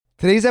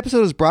Today's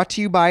episode is brought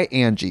to you by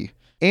Angie.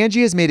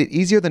 Angie has made it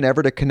easier than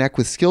ever to connect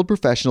with skilled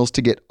professionals to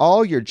get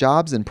all your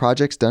jobs and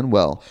projects done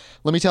well.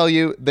 Let me tell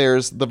you,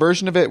 there's the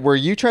version of it where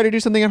you try to do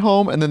something at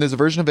home, and then there's a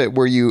version of it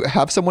where you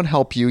have someone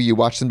help you, you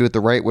watch them do it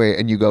the right way,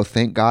 and you go,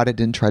 thank God I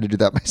didn't try to do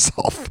that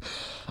myself.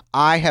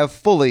 I have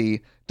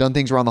fully done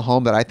things around the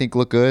home that I think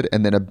look good,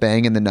 and then a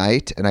bang in the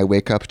night, and I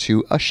wake up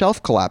to a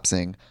shelf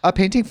collapsing, a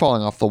painting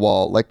falling off the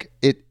wall.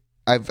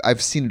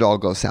 I've seen it all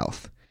go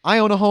south. I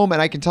own a home,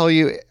 and I can tell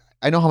you,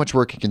 I know how much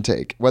work it can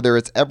take. Whether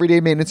it's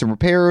everyday maintenance and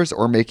repairs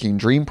or making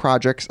dream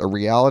projects a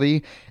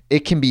reality,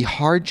 it can be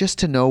hard just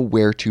to know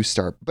where to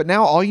start. But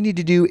now all you need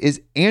to do is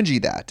Angie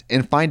that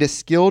and find a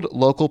skilled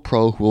local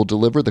pro who will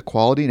deliver the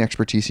quality and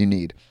expertise you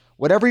need.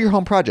 Whatever your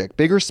home project,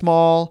 big or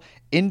small,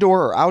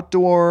 indoor or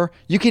outdoor,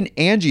 you can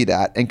Angie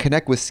that and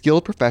connect with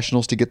skilled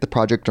professionals to get the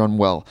project done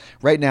well.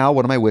 Right now,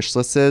 one of my wish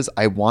lists is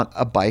I want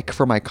a bike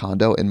for my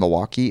condo in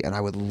Milwaukee, and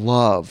I would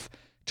love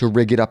to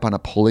rig it up on a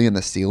pulley in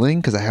the ceiling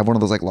because I have one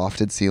of those like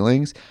lofted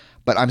ceilings,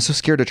 but I'm so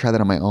scared to try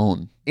that on my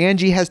own.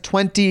 Angie has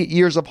 20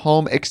 years of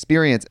home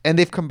experience, and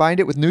they've combined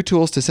it with new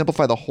tools to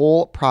simplify the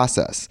whole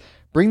process.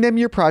 Bring them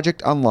your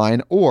project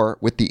online or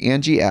with the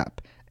Angie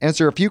app.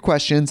 Answer a few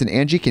questions and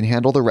Angie can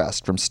handle the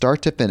rest from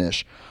start to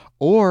finish,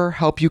 or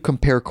help you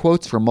compare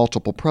quotes from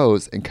multiple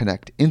pros and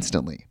connect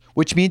instantly,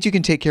 which means you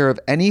can take care of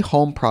any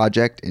home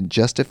project in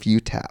just a few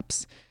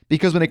taps.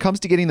 Because when it comes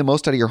to getting the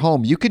most out of your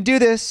home, you can do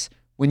this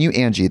when you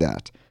Angie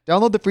that.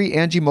 Download the free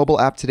Angie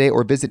mobile app today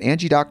or visit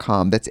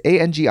Angie.com. That's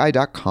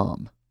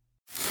ANGI.com.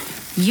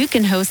 You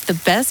can host the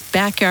best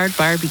backyard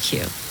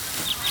barbecue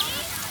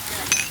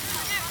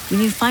when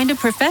you find a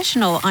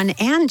professional on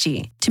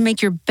Angie to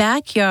make your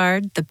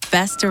backyard the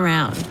best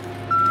around.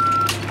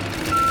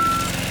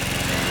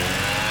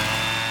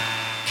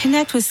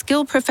 Connect with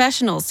skilled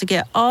professionals to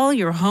get all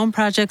your home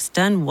projects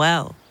done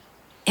well.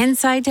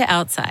 Inside to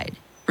outside,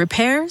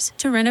 repairs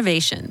to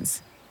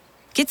renovations.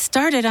 Get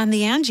started on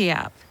the Angie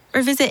app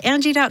or visit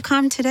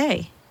Angie.com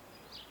today.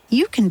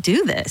 You can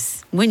do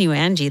this when you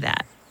Angie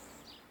that.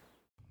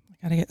 I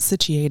gotta get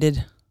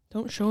situated.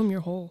 Don't show him your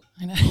hole.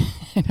 I know.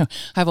 I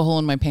have a hole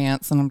in my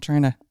pants and I'm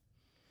trying to...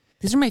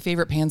 These are my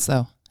favorite pants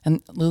though.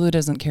 And Lulu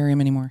doesn't carry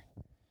them anymore.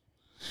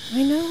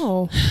 I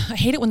know. I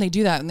hate it when they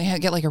do that and they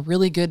get like a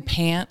really good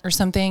pant or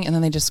something and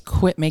then they just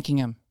quit making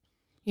them.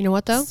 You know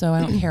what though? So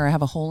I don't care. I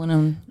have a hole in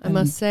them. I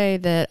must say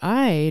that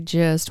I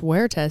just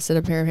wear tested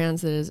a pair of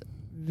pants that is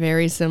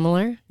very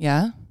similar.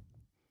 Yeah?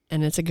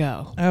 And it's a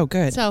go. Oh,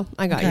 good. So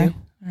I got you.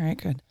 All right,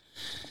 good.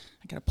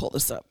 I gotta pull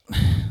this up.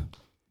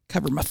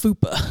 Cover my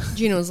fupa.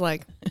 Gina's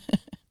like,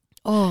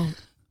 oh,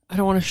 I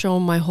don't want to show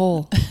him my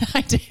hole.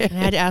 I did. And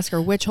I had to ask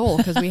her which hole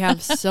because we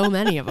have so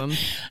many of them.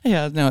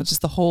 Yeah, no, it's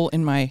just the hole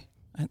in my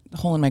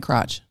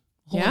crotch.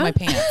 Hole in my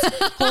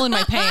pants. Hole in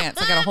my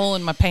pants. I got a hole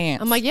in my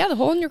pants. I'm like, yeah, the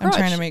hole in your crotch. I'm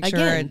trying to make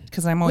sure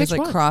because I'm always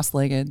like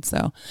cross-legged.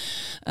 So,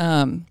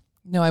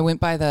 no, I went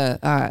by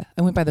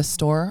the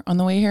store on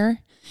the way here,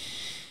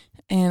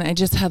 and I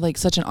just had like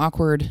such an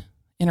awkward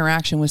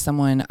interaction with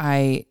someone.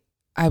 I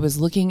was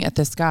looking at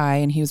this guy,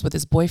 and he was with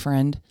his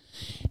boyfriend,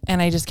 and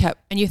I just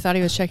kept. And you thought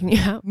he was checking you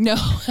out? No.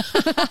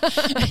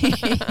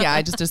 Yeah,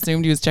 I just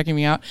assumed he was checking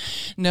me out.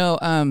 No.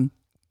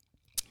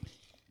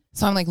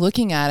 So I'm like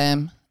looking at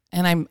him.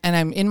 And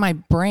I'm in my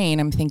brain,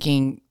 I'm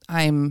thinking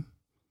I'm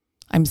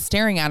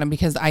staring at him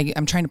because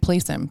I'm trying to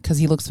place him because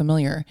he looks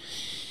familiar.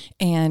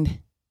 And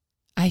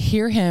I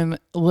hear him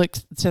look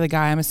to the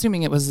guy. I'm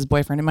assuming it was his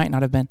boyfriend. It might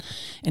not have been.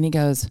 And he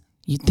goes,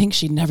 "You'd think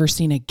she'd never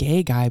seen a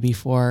gay guy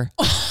before."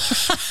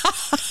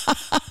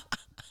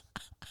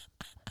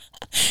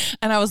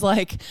 And I was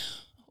like,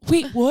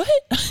 wait, what?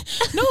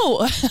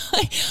 No,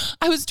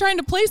 I was trying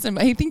to place him.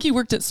 I think he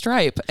worked at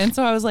Stripe. And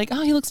so I was like,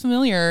 oh, he looks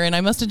familiar. And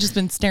I must have just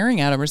been staring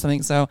at him or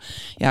something. So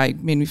yeah,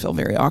 it made me feel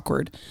very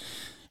awkward.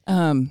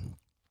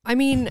 I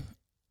mean,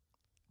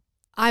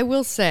 I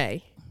will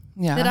say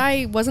that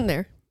I wasn't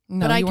there,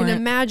 but I can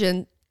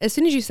imagine as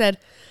soon as you said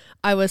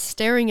I was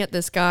staring at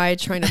this guy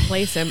trying to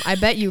place him, I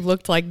bet you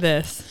looked like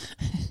this.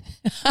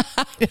 I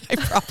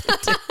probably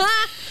did.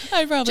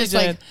 I probably just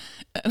did. Like,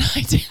 and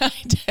I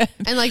did.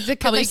 And like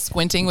probably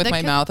squinting with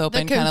my mouth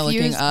open, kind of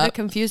looking up. The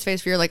confused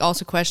face, where you're like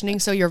also questioning.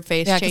 So your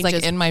face changes. Because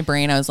like in my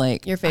brain, I was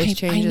like, your face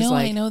changes.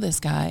 I know this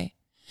guy,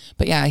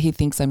 but yeah, he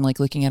thinks I'm like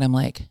looking at him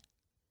like,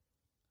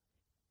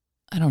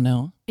 I don't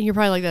know. And you're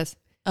probably like this.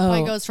 Oh,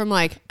 it goes from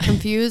like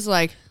confused,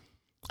 like,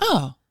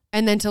 oh,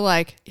 and then to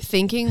like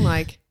thinking,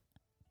 like,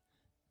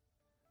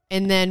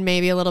 and then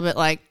maybe a little bit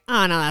like,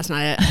 oh no, that's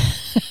not it.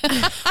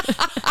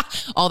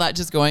 All that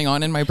just going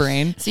on in my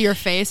brain. So your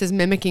face is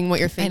mimicking what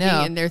you're thinking,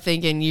 and they're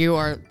thinking you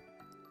are.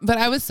 But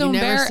I was so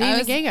embarrassed.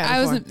 Never seen a gay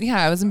guy before.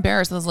 I was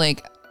embarrassed. I was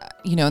like,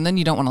 and then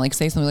you don't want to like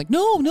say something like,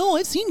 no,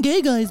 I've seen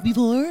gay guys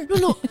before.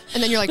 No.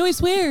 And then you're like, no, I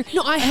swear.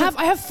 No, I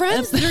have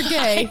friends that are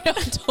gay. I know,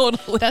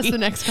 totally. That's the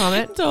next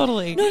comment.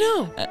 Totally.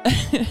 No.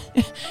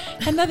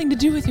 Had nothing to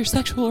do with your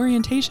sexual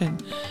orientation.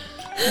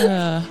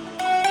 That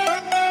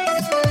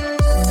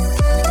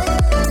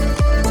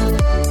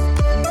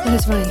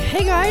is funny.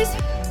 Hey guys.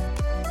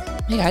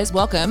 Hey guys,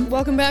 welcome.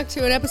 Welcome back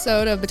to an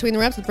episode of Between the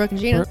Reps with Brooke and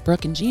Gina.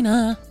 Brooke and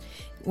Gina.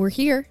 We're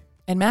here.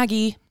 And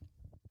Maggie.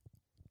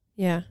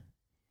 Yeah.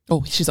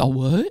 Oh, she's all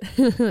what?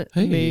 Hey.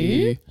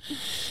 Me?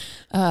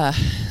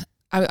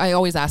 I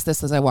always ask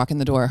this as I walk in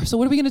the door. So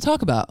what are we going to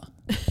talk about?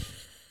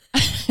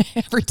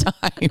 Every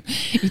time you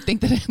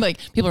think that like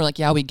people are like,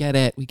 yeah, we get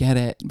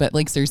it. But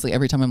like seriously,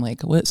 every time I'm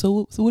like, what?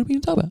 So what are we going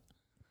to talk about?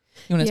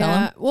 You want to tell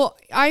them? Well,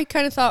 I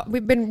kind of thought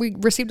we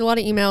received a lot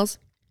of emails.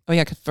 Oh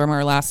yeah, from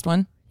our last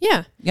one.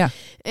 Yeah.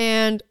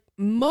 And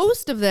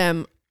most of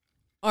them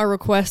are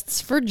requests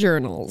for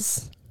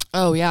journals.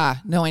 Oh yeah.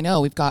 No, I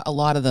know. We've got a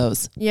lot of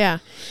those. Yeah.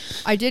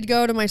 I did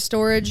go to my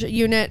storage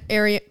unit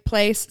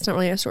place. It's not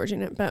really a storage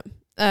unit, but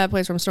a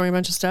place where I'm storing a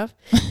bunch of stuff.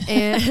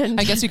 And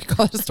I guess you could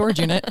call it a storage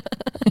unit.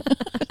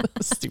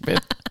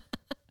 Stupid.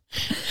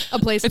 A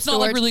place. It's not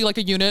like really like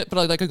a unit, but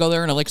I could go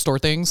there and I like store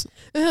things.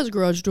 It has a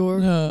garage door,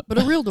 but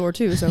a real door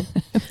too. So,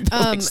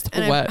 and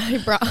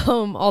I brought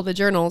home all the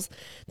journals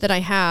that I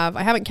have.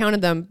 I haven't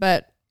counted them,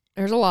 but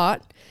there's a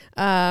lot.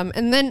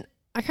 And then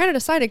I kind of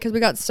decided, because we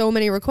got so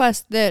many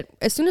requests, that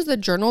as soon as the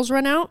journals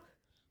run out,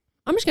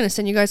 I'm just going to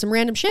send you guys some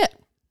random shit.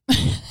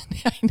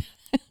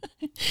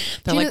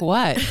 They're like,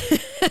 what?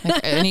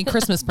 Like any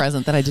Christmas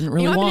present that I didn't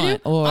really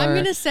want. Or I'm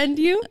going to send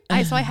you.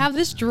 So I have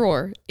this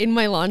drawer in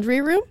my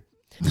laundry room.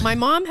 My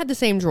mom had the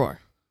same drawer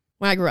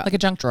when I grew up. Like a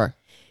junk drawer.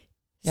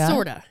 Yeah?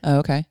 Sorta. Oh,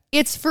 okay.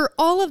 It's for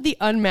all of the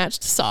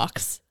unmatched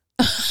socks.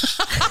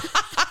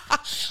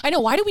 I know.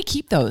 Why do we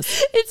keep those?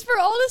 It's for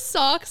all the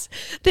socks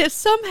that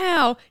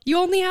somehow you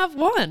only have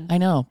one. I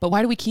know. But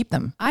why do we keep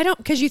them? I don't,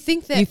 because you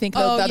think that, the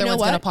other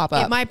one's going to pop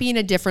up. It might be in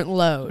a different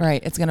load.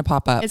 Right. It's going to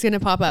pop up. It's going to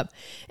pop up.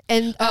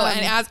 And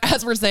and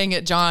as we're saying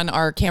it, John,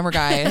 our camera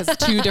guy, has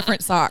 2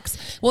 different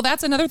socks. Well,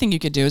 that's another thing you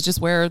could do, is just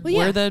wear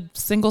the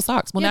single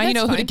socks. Well, now you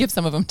know who to give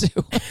some of them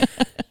to.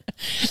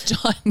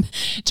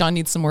 John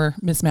needs some more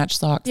mismatched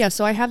socks. Yeah.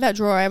 So I have that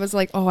drawer. I was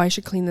like, oh, I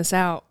should clean this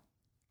out.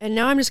 And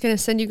now I'm just going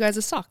to send you guys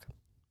a sock.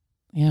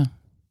 Yeah.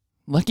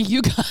 Lucky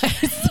you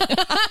guys.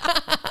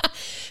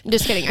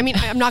 Just kidding. I mean,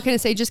 I'm not going to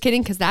say just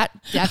kidding, because that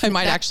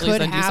might actually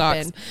send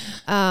happen. You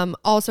socks.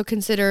 Also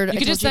considered. You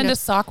could just send a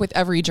sock with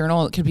every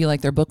journal. It could be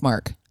like their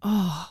bookmark.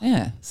 Oh.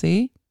 Yeah.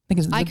 See?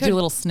 Do a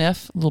little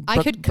sniff, a little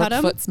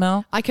foot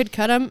smell. I could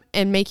cut them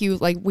and make you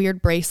like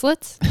weird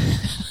bracelets.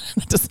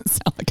 That doesn't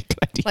sound like a good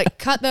idea. Like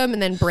cut them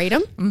and then braid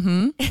them.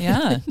 Mm-hmm.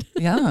 Yeah.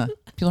 Yeah.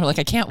 People are like,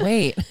 I can't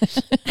wait.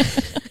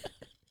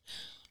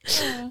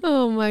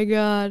 Oh my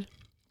God.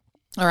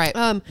 All right.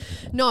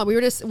 No, we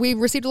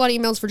received a lot of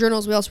emails for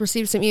journals. We also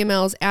received some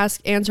emails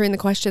answering the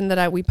question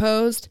that we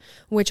posed,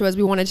 which was,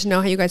 we wanted to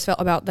know how you guys felt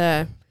about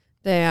the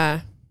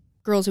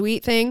Girls Who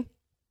Eat thing.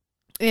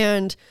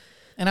 And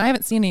I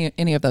haven't seen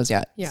any of those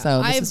yet. Yeah.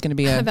 So this is going to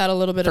be I've had a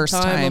little bit of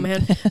time. Oh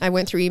man, I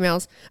went through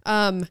emails.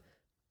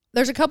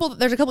 There's a couple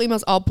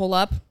emails I'll pull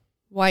up.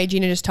 Why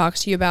Gina just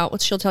talks to you about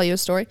what she'll tell you a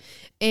story.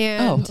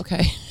 And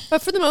okay.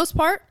 But for the most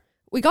part,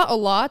 we got a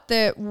lot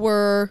that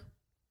were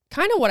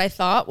kind of what I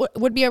thought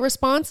would be a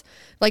response.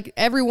 Like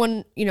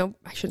everyone,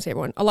 I shouldn't say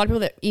everyone, a lot of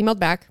people that emailed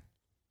back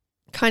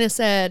kind of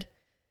said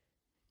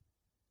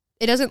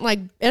it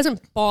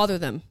doesn't bother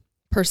them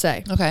per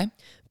se. Okay.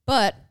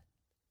 But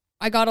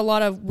we got a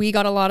lot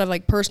of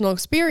like personal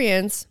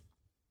experience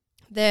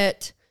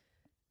that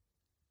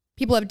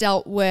people have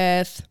dealt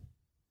with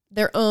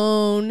their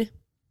own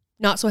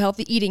not so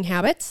healthy eating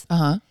habits.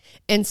 Uh-huh.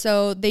 And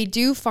so they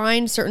do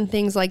find certain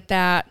things like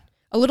that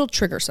a little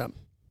triggersome.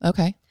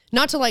 Okay.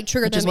 Not to like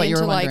trigger them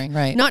into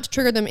right. Not to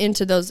trigger them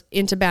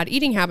into bad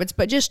eating habits,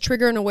 but just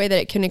trigger in a way that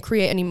it can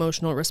create an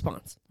emotional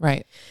response.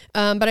 Right.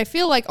 But I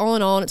feel like all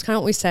in all, and it's kind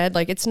of what we said,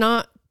 like it's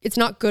not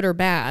good or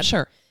bad.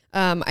 Sure.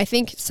 I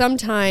think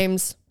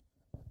sometimes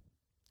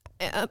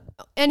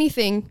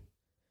anything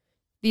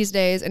these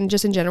days and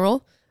just in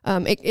general,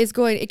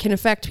 it can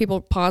affect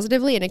people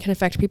positively and it can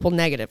affect people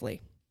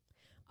negatively.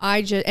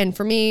 And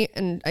for me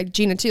and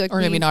Gina too, like, or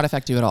maybe not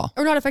affect you at all.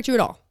 Or not affect you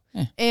at all.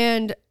 Yeah.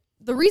 And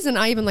the reason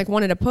I even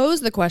wanted to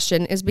pose the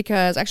question is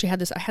because I had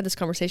this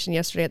conversation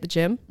yesterday at the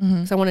gym,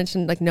 because I wanted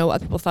to know what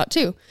other people thought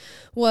too.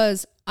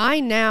 Was I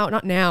now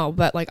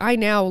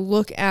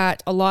look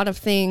at a lot of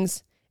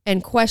things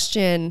and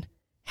question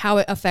how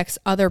it affects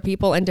other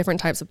people and different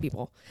types of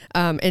people.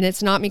 And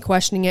it's not me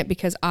questioning it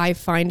because I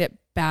find it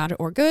bad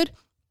or good.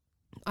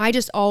 I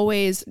just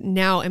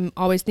am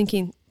always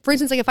thinking, for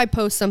instance, like if I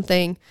post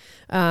something,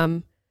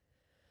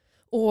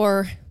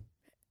 or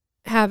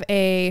have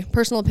a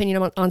personal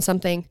opinion on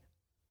something,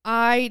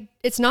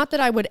 it's not that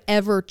I would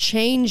ever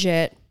change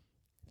it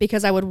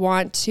because I would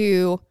want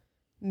to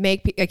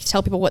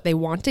tell people what they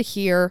want to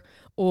hear,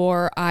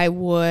 or I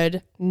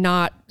would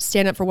not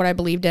stand up for what I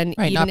believed in,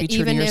 right, not be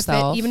true to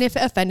yourself. Even if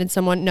it offended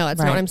someone. No, that's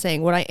not what I'm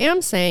saying. What I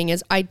am saying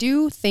is I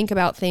do think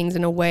about things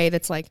in a way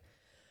that's like,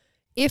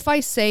 if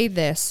I say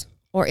this,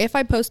 or if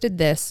I posted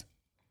this,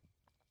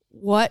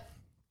 what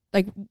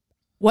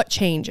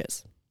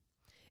changes?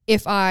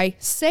 If I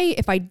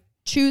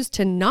choose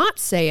to not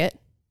say it,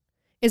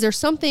 is there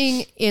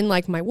something in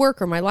like my work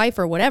or my life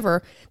or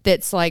whatever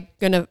that's like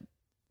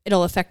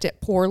it'll affect it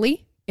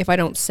poorly if I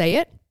don't say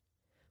it? If I don't say it,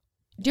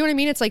 Do you know what I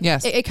mean? It's like,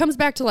 yes. it comes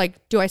back to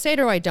like, do I say it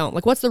or I don't?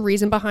 Like, what's the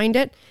reason behind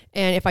it?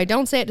 And if I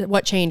don't say it,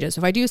 what changes?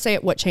 If I do say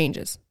it, what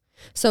changes?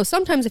 So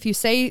sometimes if you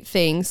say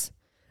things,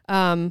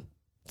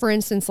 for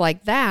instance,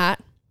 like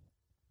that,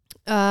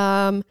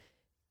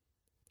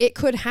 it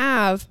could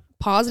have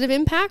positive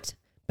impact,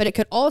 but it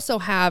could also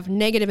have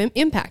negative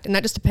impact. And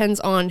that just depends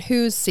on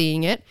who's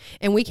seeing it.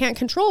 And we can't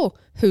control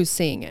who's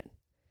seeing it.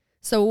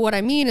 So what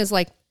I mean is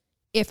like,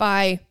 if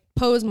I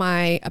pose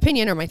my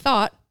opinion or my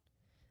thought,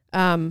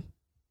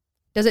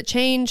 does it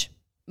change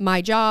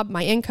my job,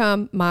 my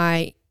income,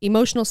 my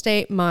emotional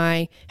state,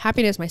 my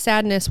happiness, my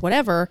sadness,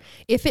 whatever?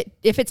 If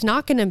it's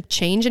not going to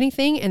change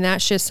anything, and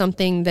that's just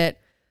something that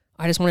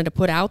I just wanted to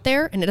put out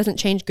there, and it doesn't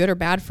change good or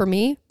bad for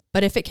me,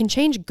 but if it can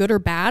change good or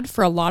bad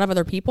for a lot of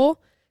other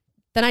people,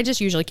 then I just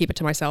usually keep it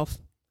to myself,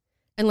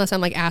 unless I'm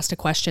like asked a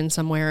question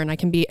somewhere and I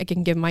can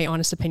give my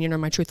honest opinion or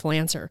my truthful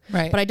answer.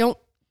 Right. But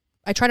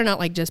I try to not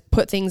like just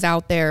put things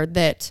out there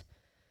that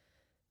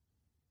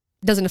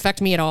doesn't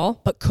affect me at all,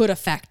 but could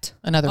affect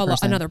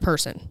another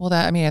person. Well,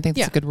 I think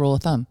that's a good rule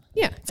of thumb.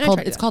 Yeah.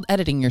 It's called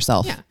editing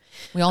yourself. Yeah.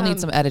 We all need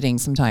some editing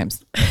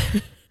sometimes.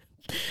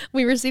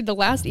 We received the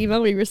last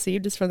email we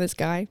received is from this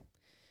guy,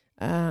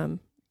 Darren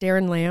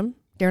Lamb.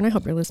 Darren, I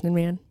hope you're listening,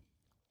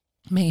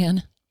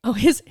 man. Oh,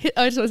 his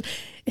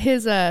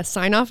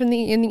sign off in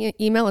the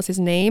email is his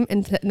name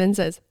and then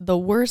says the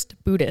worst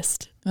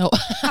Buddhist. Oh.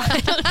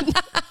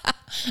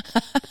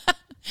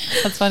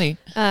 That's funny.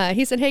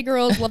 He said, "Hey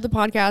girls, love the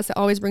podcast. It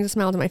always brings a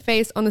smile to my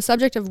face. On the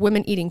subject of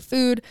women eating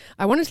food,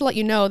 I wanted to let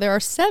you know there are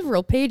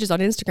several pages on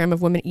Instagram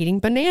of women eating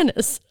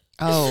bananas."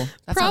 Oh,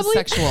 that sounds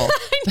sexual.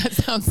 That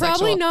sounds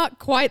probably sexual. Not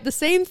quite the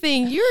same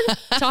thing you're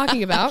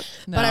talking about,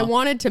 No. but I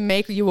wanted to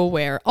make you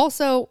aware.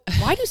 Also,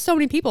 why do so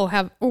many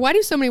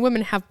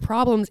women have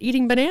problems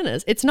eating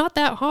bananas? It's not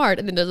that hard.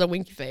 And then there's a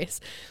winky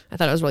face. I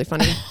thought it was really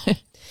funny.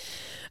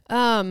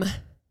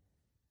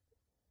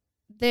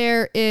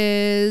 There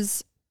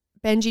is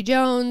Benji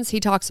Jones. He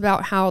talks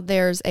about how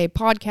there's a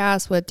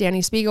podcast with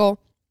Danny Spiegel,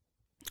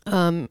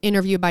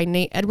 interview by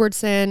Nate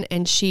Edwardson,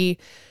 and she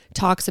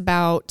talks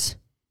about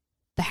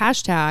the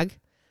hashtag.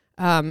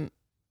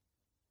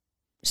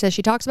 Says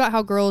she talks about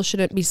how girls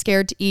shouldn't be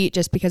scared to eat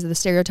just because of the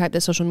stereotype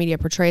that social media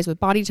portrays with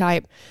body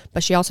type,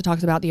 but she also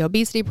talks about the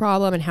obesity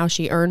problem and how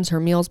she earns her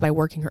meals by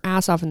working her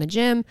ass off in the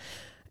gym.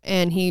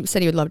 And he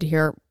said he would love to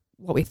hear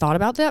what we thought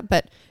about that,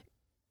 but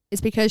it's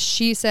because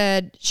she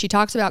said she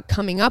talks about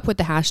coming up with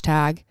the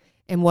hashtag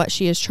and what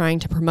she is trying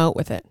to promote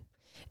with it.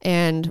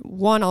 And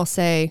one, I'll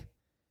say,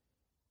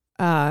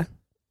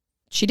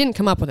 she didn't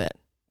come up with it,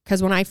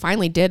 because when I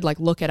finally did like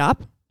look it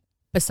up,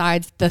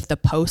 besides the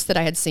posts that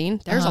I had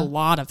seen, there's a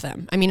lot of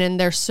them. I mean, and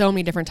there's so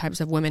many different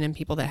types of women and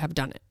people that have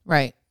done it.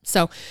 Right.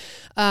 So,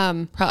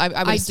 I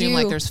would assume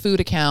like there's food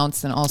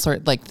accounts and all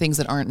sort like things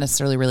that aren't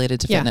necessarily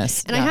related to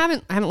fitness. And I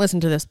haven't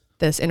listened to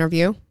this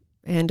interview,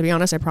 and to be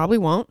honest, I probably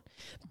won't.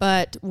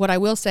 But what I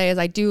will say is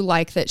I do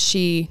like that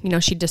she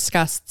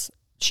discussed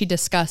me. She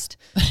discussed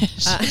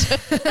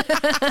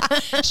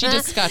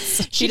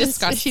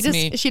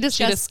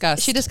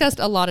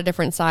a lot of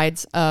different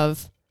sides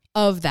of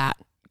that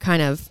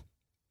kind of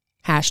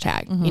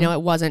hashtag. Mm-hmm.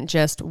 It wasn't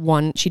just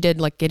one. She did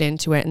like get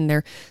into it, and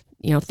they're,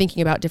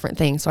 thinking about different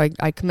things. So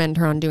I commend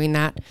her on doing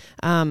that.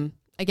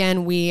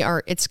 Again,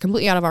 it's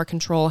completely out of our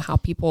control how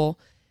people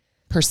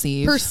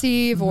perceive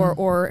mm-hmm.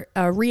 or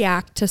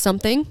react to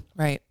something.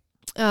 Right.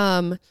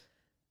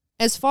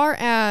 As far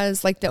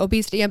as like the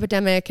obesity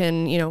epidemic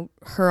and,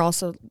 her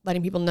also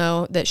letting people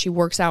know that she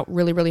works out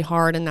really, really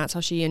hard, and that's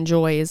how she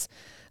enjoys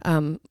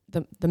the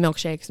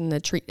milkshakes and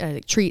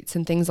the treats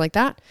and things like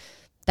that.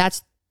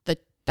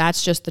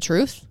 That's just the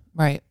truth.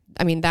 Right.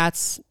 I mean,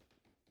 that's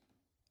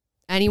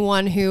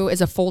anyone who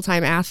is a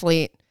full-time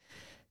athlete,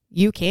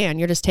 you're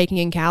just taking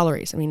in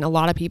calories. I mean, a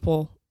lot of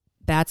people,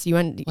 if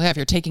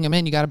you're taking them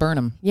in, you got to burn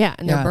them. Yeah.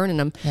 And they're burning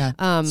them. Yeah.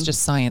 It's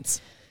just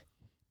science.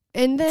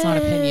 And then, it's not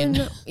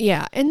opinion.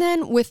 Yeah. And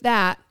then with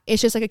that,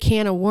 it's just like a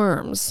can of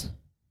worms.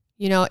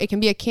 It can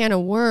be a can of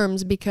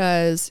worms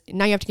because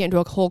now you have to get into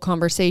a whole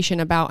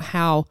conversation about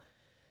how,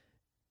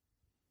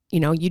 you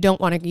don't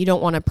want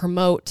to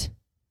promote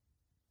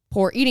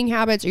poor eating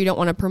habits, or you don't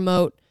want to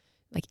promote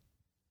like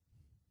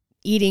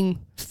eating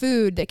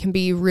food that can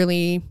be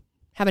really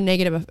have a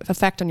negative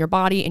effect on your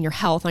body and your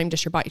health. Not even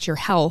just your body, it's your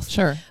health.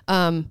 Sure.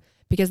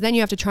 Because then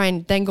you have to try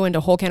and then go into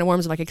a whole can of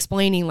worms of like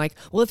explaining like,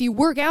 well, if you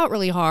work out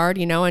really hard,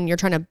 and you're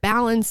trying to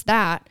balance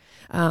that.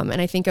 And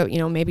I think,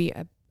 maybe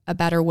a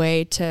better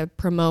way to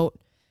promote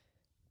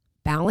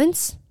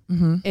balance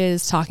mm-hmm.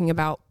 is talking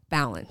about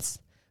balance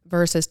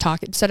versus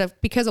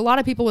because a lot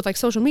of people with like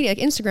social media, like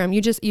Instagram,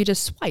 you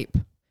just swipe.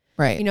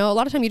 Right. A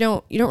lot of time you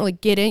don't really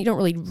get in, you don't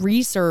really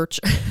research.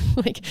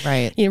 Like,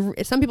 right.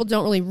 Some people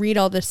don't really read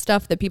all this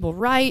stuff that people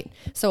write.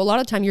 So a lot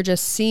of time you're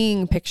just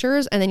seeing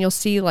pictures, and then you'll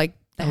see like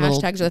the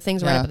hashtags or the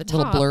things right up at the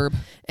top. Little blurb.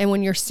 And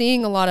when you're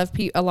seeing a lot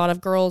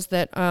of girls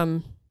that,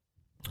 I'll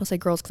say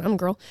girls because I'm a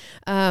girl,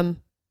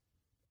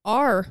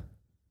 are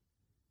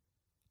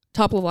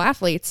top level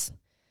athletes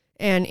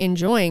and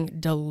enjoying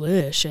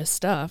delicious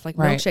stuff like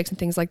milkshakes and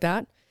things like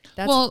that.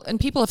 Well, and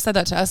people have said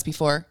that to us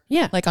before.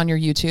 Yeah. Like on your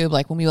YouTube,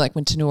 like when we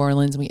went to New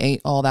Orleans and we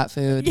ate all that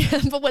food.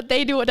 Yeah, but what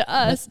they do to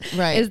us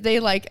is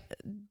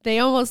they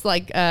almost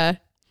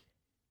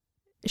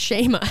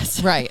shame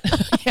us. Right.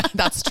 Yeah,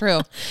 that's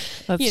true.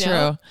 That's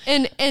true.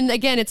 And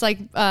again, it's like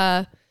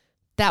I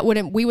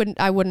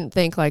wouldn't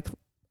think like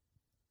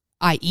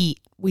I eat.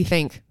 We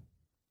think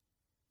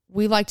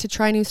we like to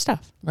try new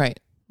stuff. Right.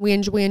 We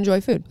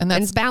enjoy food, and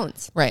it's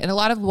balance. Right. And a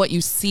lot of what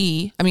you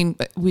see, I mean,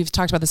 we've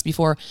talked about this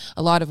before,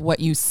 a lot of what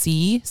you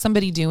see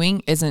somebody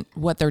doing isn't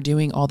what they're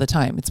doing all the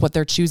time. It's what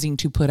they're choosing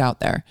to put out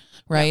there.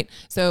 Right.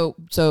 Yeah.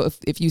 So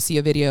if you see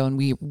a video and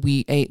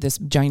we ate this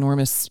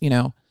ginormous,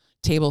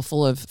 table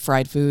full of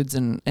fried foods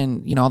and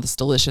all this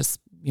delicious,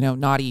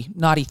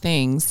 naughty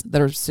things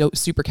that are so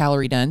super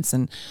calorie dense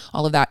and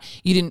all of that,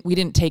 we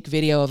didn't take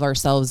video of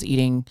ourselves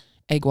eating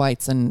egg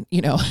whites and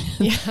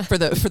for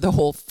the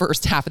whole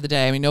first half of the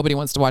day. I mean, nobody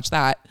wants to watch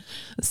that.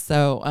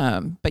 So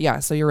but yeah,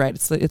 so you're right,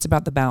 it's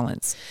about the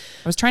balance.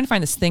 I was trying to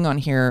find this thing on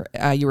here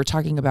you were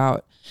talking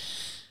about.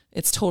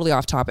 It's totally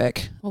off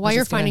topic. Well, while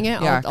you're finding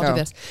it, I'll do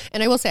this.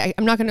 And I will say,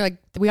 I'm not going to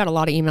we got a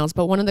lot of emails,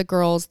 but one of the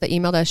girls that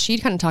emailed us, she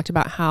kind of talked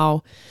about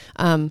how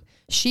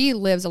she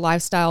lives a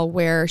lifestyle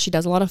where she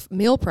does a lot of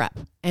meal prep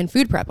and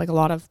food prep, like a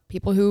lot of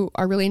people who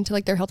are really into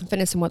their health and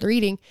fitness and what they're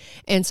eating.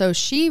 And so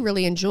she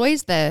really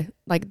enjoys the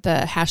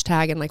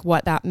hashtag and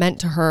what that meant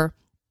to her,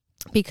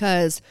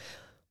 because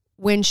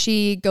when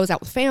she goes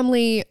out with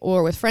family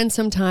or with friends,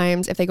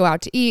 sometimes if they go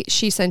out to eat,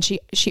 she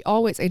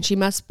always, and she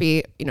must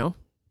be,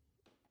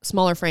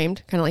 smaller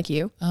framed, kind of like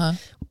you.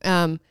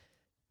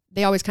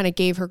 They always kind of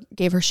gave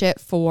her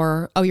shit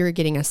for, oh, you're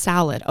getting a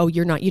salad. Oh,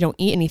 you don't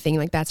eat anything.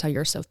 That's how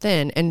you're so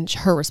thin. And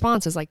her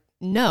response is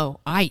no,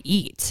 I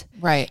eat.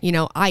 Right.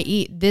 I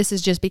eat. This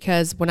is just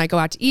because when I go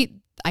out to eat,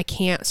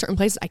 certain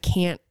places I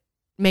can't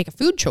make a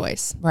food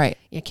choice. Right.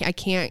 I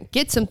can't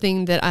get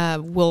something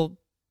that will,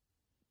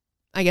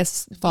 I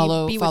guess,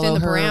 follow within the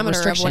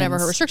parameter of whatever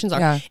her restrictions are.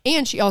 Yeah.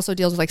 And she also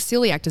deals with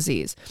celiac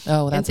disease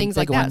and things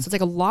like that. So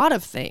it's a lot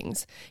of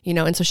things,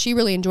 and so she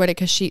really enjoyed it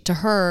because to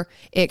her,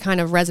 it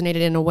kind of resonated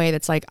in a way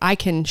that's I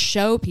can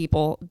show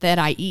people that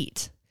I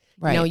eat,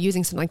 right.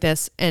 Using something like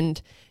this.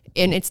 And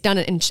it's done.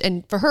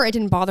 And for her, it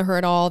didn't bother her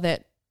at all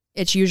that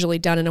it's usually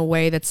done in a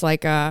way that's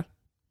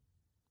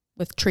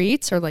with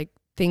treats or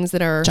things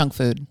that are junk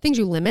food, things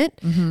you limit.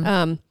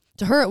 Mm-hmm.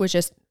 To her, it was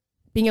just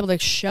being able to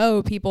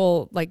show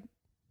people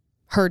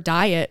her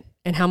diet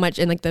and how much,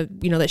 and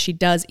that she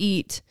does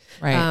eat,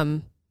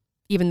 right.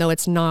 Even though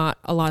it's not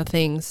a lot of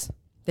things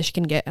that she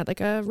can get at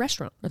a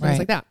restaurant or things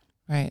like that.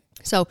 Right.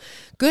 So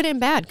good and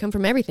bad come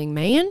from everything,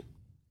 man.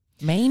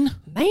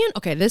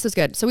 Okay, this is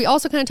good. So we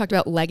also kind of talked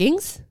about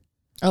leggings.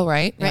 Oh,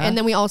 right. Right. Yeah. And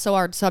then we also,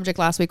 our subject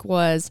last week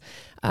was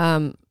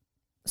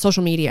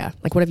social media.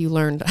 What have you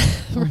learned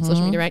from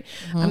social media, right?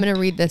 Mm-hmm. I'm going to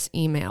read this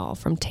email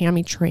from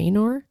Tammy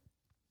Traynor.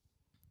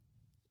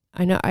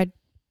 I know, I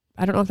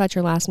don't know if that's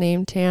your last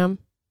name, Tammy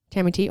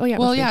T. Oh yeah.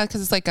 Well, yeah,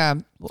 because it's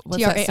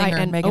what's that singer,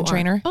 Meghan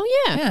Trainor?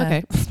 Oh yeah.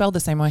 Okay. Spelled the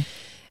same way.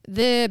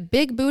 The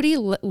big booty,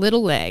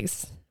 little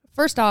legs.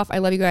 First off, I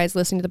love you guys.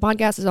 Listening to the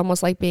podcast is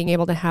almost like being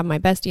able to have my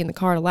bestie in the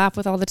car to laugh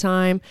with all the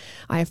time.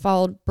 I have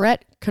followed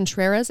Brett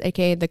Contreras,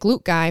 aka the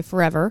Glute Guy,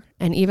 forever,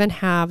 and even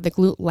have the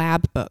Glute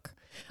Lab book.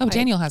 Oh,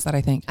 Daniel has that,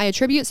 I think. I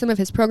attribute some of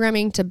his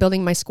programming to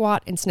building my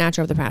squat and snatch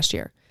over the past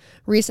year.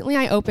 Recently,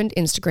 I opened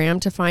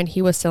Instagram to find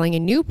he was selling a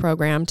new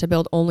program to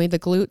build only the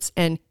glutes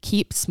and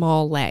keep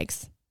small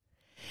legs.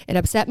 It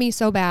upset me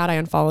so bad I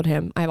unfollowed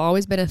him. I've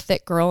always been a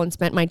thick girl and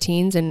spent my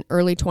teens and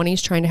early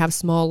 20s trying to have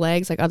small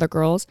legs like other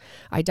girls.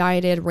 I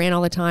dieted, ran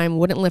all the time,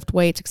 wouldn't lift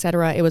weights,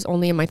 etc. It was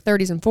only in my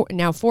 30s and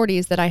now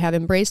 40s that I have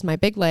embraced my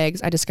big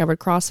legs. I discovered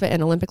CrossFit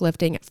and Olympic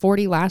lifting at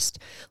 40 last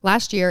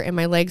year, and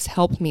my legs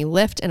helped me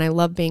lift, and I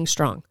love being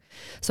strong.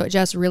 So it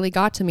just really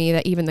got to me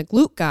that even the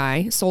Glute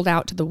Guy sold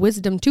out to the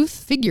wisdom tooth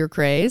figure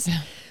craze.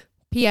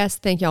 P.S.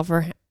 Thank y'all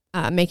for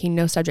making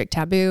no subject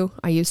taboo.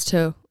 I used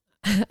to,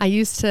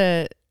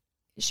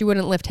 she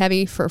wouldn't lift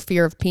heavy for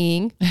fear of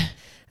peeing.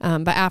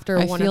 But after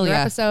one of her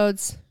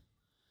episodes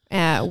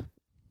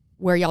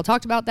where y'all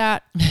talked about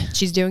that,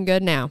 she's doing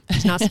good now.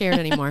 She's not scared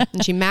anymore.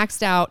 And she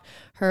maxed out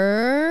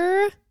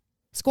her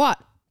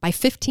squat by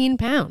 15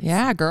 pounds.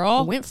 Yeah,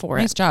 girl. Went for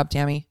it. Nice job,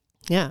 Tammy.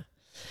 Yeah.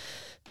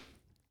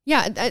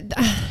 Yeah.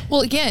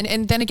 Well, again,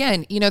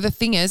 the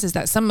thing is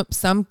that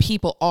some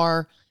people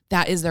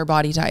that is their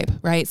body type,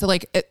 right? So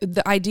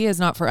the idea is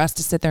not for us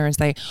to sit there and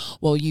say,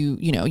 well,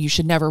 you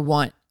should never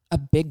want a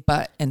big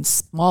butt and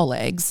small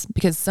legs,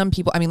 because some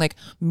people,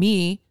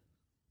 me,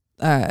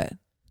 I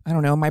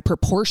don't know, my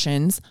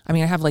proportions. I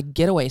have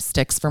getaway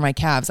sticks for my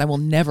calves. I will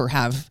never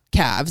have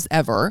calves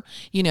ever,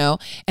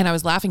 and I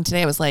was laughing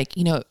today. I was like,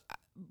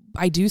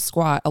 I do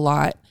squat a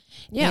lot.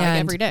 Yeah, like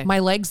every day. My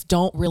legs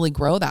don't really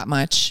grow that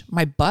much.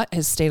 My butt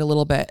has stayed a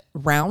little bit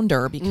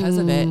rounder because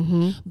of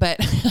it. But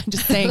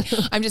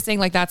I'm just saying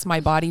like that's my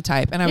body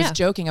type. And I was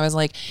joking. I was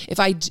like,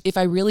 if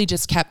I really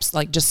just kept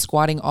like just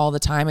squatting all the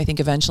time, I think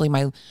eventually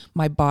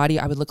my body,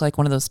 I would look like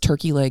one of those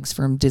turkey legs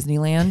from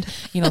Disneyland.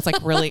 You know, it's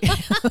like really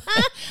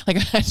like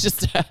I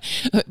just,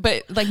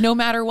 but like no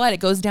matter what, it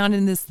goes down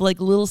in this like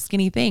little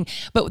skinny thing.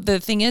 But the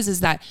thing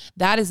is that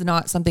is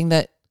not something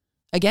that,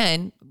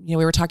 again, you know,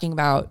 we were talking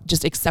about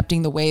just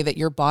accepting the way that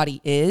your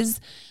body is.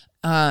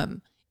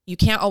 You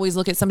can't always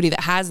look at somebody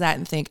that has that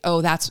and think,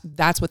 oh, that's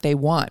what they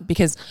want.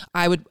 Because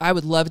I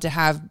would love to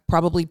have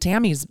probably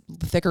Tammy's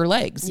thicker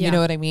legs, you know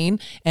what I mean?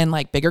 And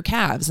like bigger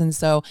calves. And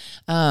so,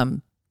 I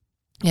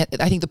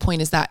think the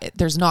point is that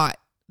there's not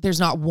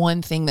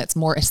one thing that's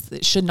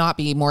should not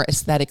be more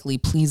aesthetically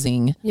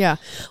pleasing. Yeah.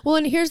 Well,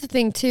 and here's the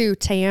thing too,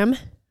 Tam,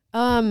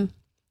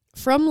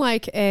 from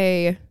like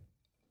a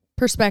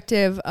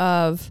perspective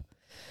of,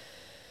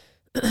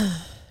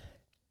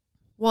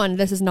 one,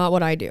 this is not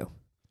what I do.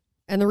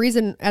 And the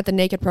reason at the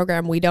Naked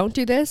program we don't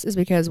do this is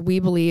because we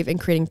believe in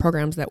creating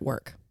programs that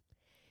work.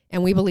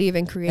 And we believe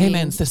in creating...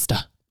 Amen, sister.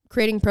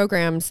 Creating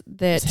programs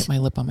that... Just hit my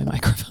lip on my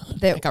microphone.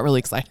 I got really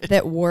excited.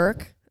 That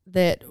work,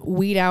 that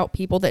weed out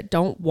people that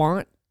don't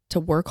want to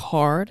work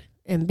hard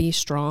and be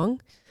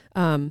strong.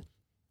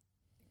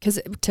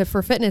 Because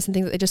for fitness and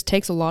things, it just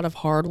takes a lot of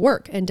hard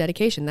work and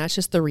dedication. That's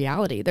just the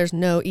reality. There's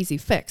no easy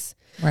fix.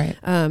 Right.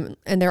 And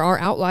there are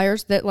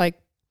outliers that like,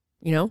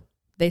 you know,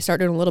 they start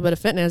doing a little bit of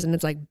fitness and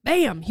it's like,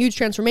 bam, huge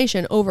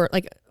transformation over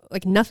like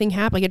nothing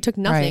happened. Like it took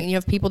nothing. Right. And you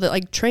have people that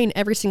like train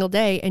every single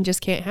day and just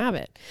can't have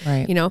it.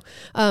 Right. You know,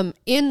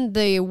 in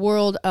the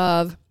world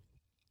of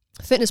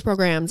fitness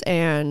programs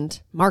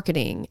and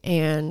marketing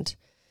and,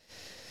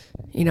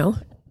 you know,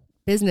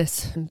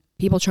 business and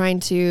people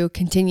trying to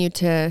continue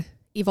to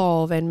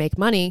evolve and make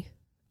money,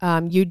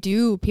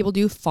 people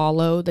do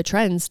follow the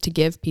trends to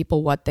give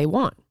people what they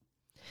want.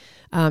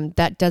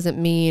 That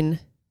doesn't mean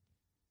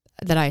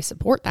that I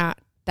support that.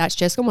 That's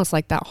just almost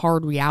like that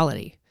hard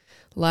reality.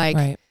 Like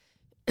right.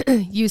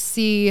 You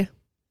see,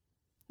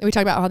 we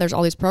talk about how there's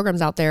all these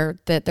programs out there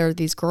that there are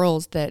these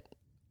girls that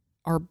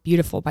are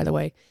beautiful, by the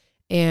way,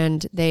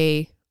 and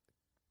they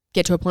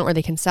get to a point where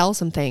they can sell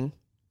something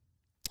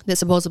that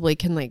supposedly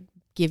can like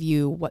give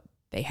you what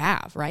they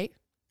have. Right.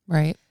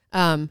 Right.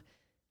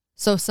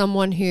 So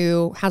someone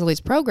who has all these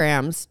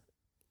programs,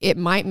 it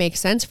might make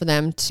sense for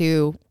them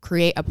to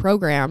create a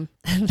program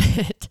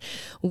that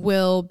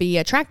will be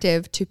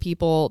attractive to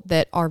people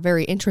that are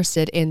very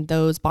interested in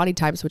those body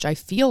types, which I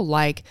feel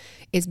like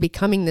is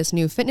becoming this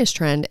new fitness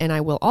trend. And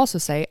I will also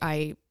say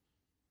I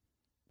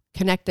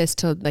connect this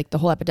to like the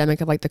whole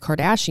epidemic of like the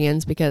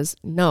Kardashians, because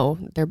no,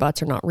 their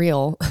butts are not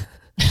real.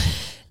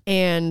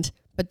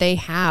 But they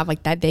have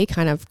like that, they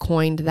kind of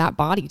coined that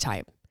body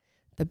type.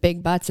 The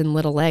big butts and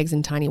little legs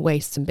and tiny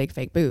waists and big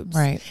fake boobs.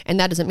 Right. And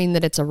that doesn't mean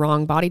that it's a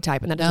wrong body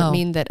type. And that doesn't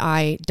mean that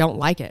I don't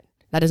like it.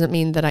 That doesn't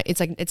mean that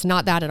it's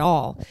not that at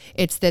all.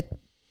 It's that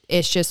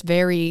it's just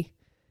very,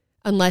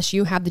 unless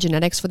you have the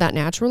genetics for that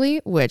naturally,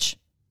 which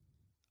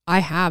I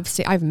have.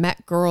 I've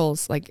met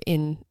girls like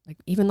in like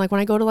even like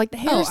when I go to like the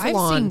hair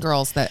salon. I've seen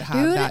girls that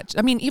have that.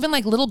 I mean, even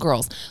like little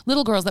girls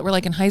that were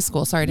like in high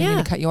school. Sorry, I didn't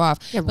mean to cut you off.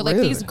 Yeah, but rude.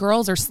 Like these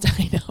girls are.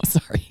 I know.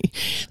 Sorry.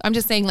 I'm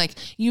just saying, like,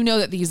 you know,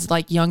 that these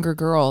like younger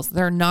girls,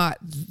 they're not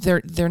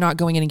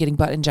going in and getting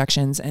butt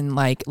injections and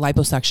like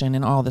liposuction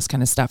and all this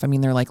kind of stuff. I mean,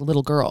 they're like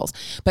little girls,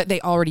 but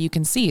they already, you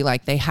can see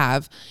like they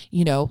have,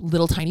 you know,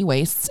 little tiny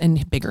waists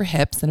and bigger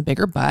hips and a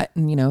bigger butt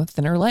and, you know,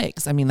 thinner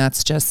legs. I mean,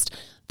 that's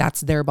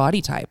their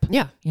body type.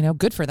 Yeah. You know,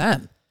 good for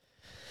them.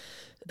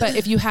 But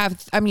if you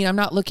have, I mean, I'm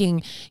not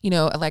looking, you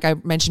know, like I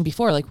mentioned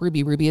before, like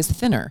Ruby is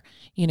thinner,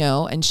 you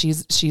know, and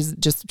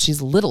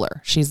she's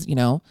littler. She's, you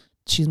know,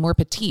 she's more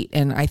petite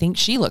and I think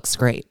she looks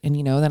great. And,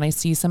 you know, then I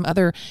see some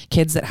other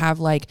kids that have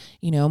like,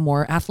 you know,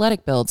 more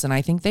athletic builds and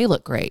I think they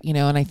look great, you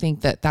know, and I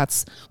think that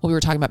that's what we were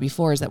talking about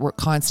before is that we're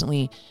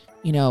constantly,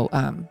 you know,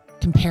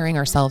 comparing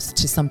ourselves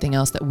to something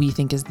else that we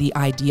think is the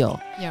ideal.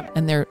 Yep.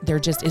 And there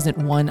just isn't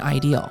one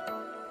ideal,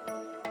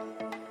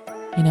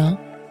 you know?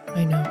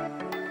 I know.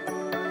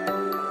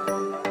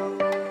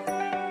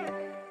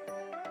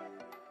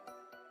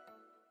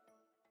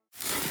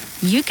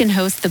 You can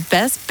host the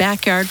best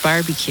backyard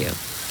barbecue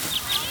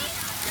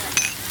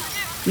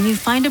when you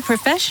find a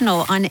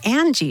professional on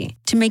Angie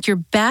to make your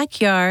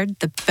backyard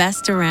the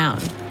best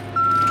around.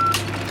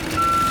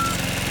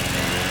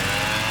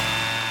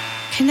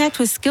 Connect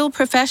with skilled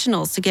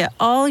professionals to get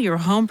all your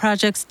home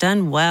projects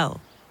done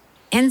well.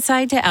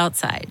 Inside to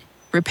outside,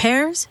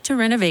 repairs to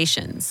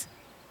renovations.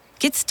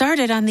 Get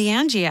started on the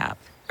Angie app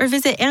or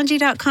visit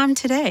Angie.com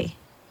today.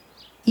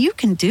 You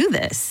can do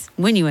this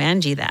when you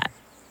Angie that.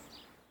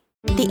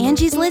 The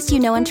Angie's List you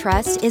know and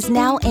trust is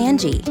now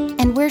Angie,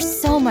 and we're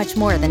so much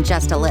more than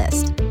just a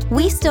list.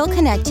 We still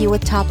connect you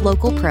with top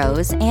local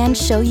pros and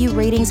show you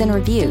ratings and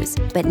reviews,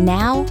 but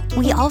now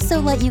we also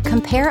let you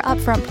compare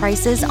upfront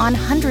prices on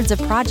hundreds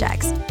of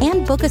projects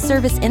and book a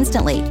service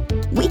instantly.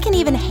 We can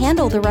even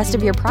handle the rest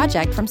of your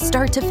project from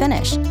start to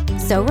finish.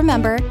 So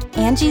remember,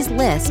 Angie's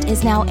List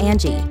is now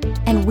Angie,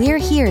 and we're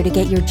here to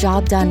get your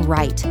job done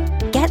right.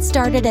 Get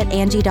started at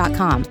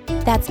Angie.com.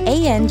 That's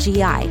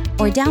ANGI,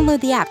 or download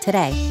the app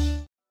today.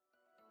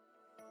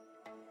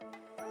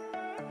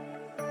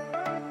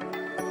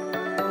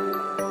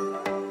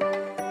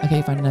 Okay,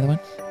 you find another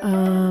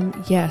one?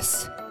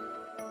 Yes.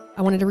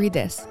 I wanted to read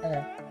this.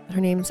 Okay. Her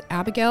name's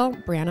Abigail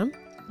Branham.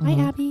 Hi,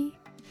 Abby.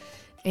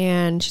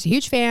 And she's a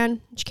huge fan.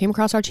 She came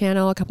across our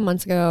channel a couple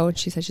months ago, and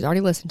she said she's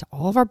already listened to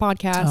all of our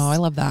podcasts. Oh, I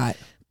love that.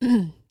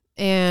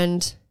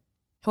 And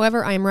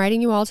however, I am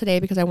writing you all today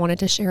because I wanted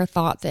to share a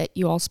thought that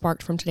you all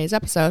sparked from today's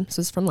episode. This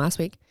is from last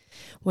week,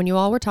 when you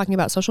all were talking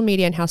about social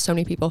media and how so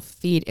many people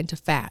feed into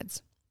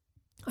fads.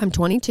 I'm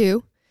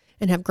 22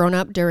 and have grown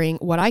up during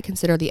what I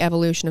consider the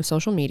evolution of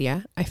social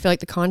media. I feel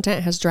like the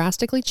content has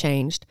drastically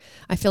changed.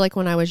 I feel like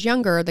when I was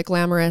younger, the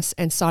glamorous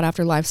and sought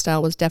after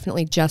lifestyle was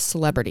definitely just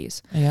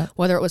celebrities,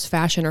 whether it was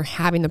fashion or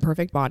having the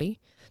perfect body.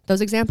 Those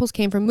examples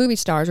came from movie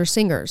stars or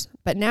singers,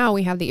 but now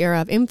we have the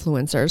era of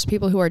influencers,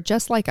 people who are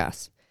just like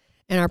us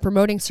and are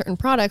promoting certain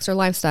products or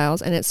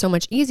lifestyles, and it's so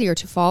much easier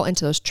to fall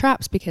into those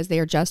traps because they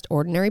are just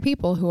ordinary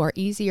people who are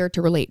easier to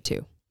relate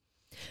to.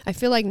 I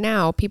feel like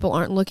now people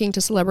aren't looking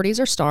to celebrities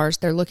or stars.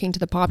 They're looking to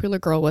the popular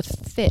girl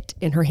with fit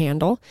in her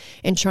handle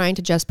and trying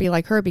to just be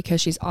like her because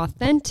she's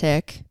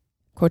authentic,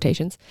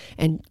 quotations,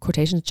 and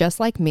quotations, just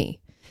like me.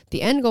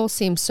 The end goal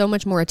seems so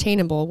much more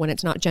attainable when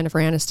it's not Jennifer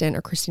Aniston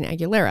or Christina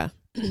Aguilera.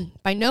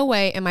 By no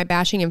way am I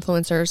bashing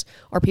influencers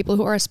or people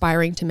who are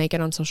aspiring to make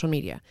it on social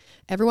media.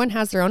 Everyone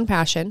has their own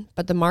passion,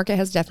 but the market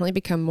has definitely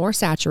become more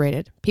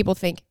saturated. People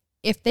think,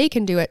 if they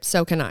can do it,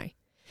 so can I.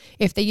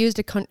 If they used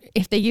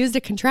a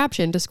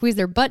contraption to squeeze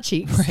their butt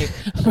cheeks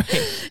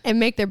and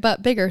make their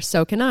butt bigger,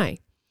 so can I.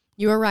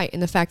 You are right in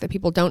the fact that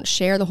people don't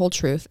share the whole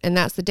truth, and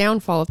that's the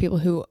downfall of people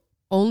who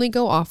only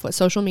go off what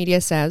social media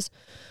says,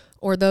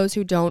 or those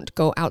who don't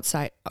do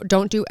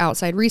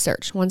outside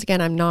research. Once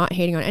again, I'm not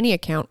hating on any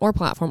account or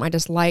platform. I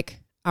just like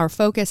our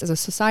focus as a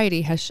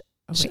society has.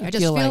 I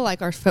just feel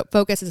like our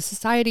focus as a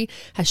society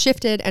has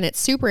shifted, and it's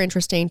super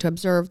interesting to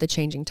observe the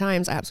changing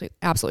times. I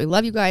absolutely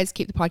love you guys.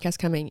 Keep the podcast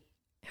coming.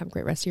 Have a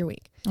great rest of your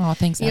week. Oh,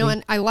 thanks, Abby.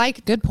 And I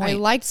like, good point. I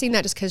liked seeing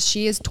that just because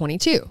she is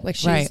 22. Like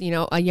she's,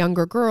 a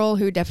younger girl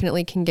who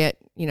definitely can get,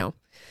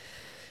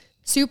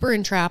 super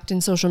entrapped in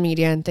social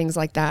media and things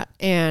like that.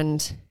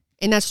 And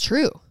that's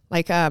true.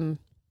 Like, for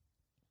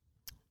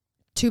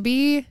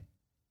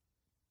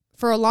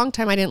a long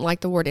time, I didn't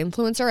like the word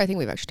influencer. I think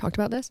we've actually talked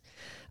about this.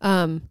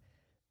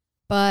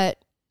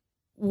 But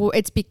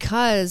it's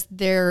because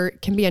there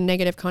can be a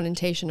negative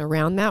connotation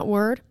around that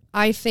word.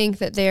 I think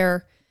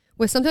that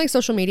with something like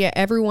social media,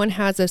 everyone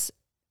has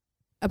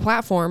a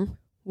platform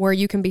where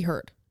you can be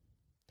heard.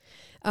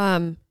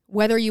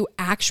 Whether you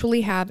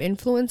actually have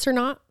influence or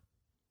not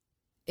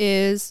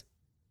is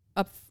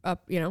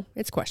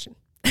it's a question.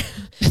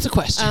 It's a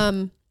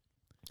question.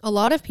 A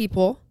lot of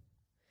people,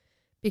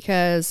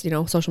 because,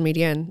 social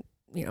media and,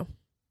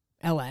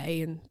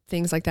 LA and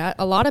things like that,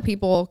 a lot of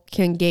people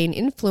can gain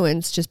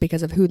influence just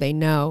because of who they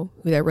know,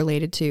 who they're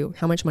related to,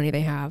 how much money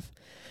they have.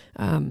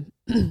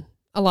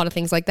 A lot of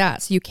things like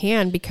that. So you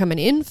can become an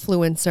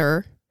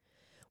influencer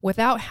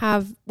without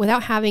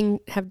having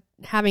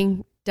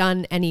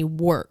done any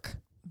work.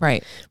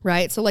 Right.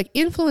 Right. So like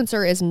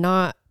influencer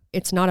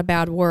it's not a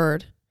bad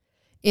word.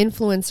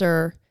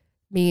 Influencer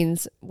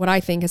means what I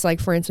think is like,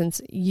 for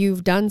instance,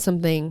 you've done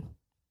something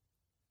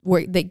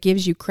that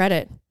gives you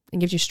credit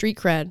and gives you street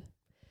cred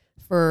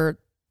for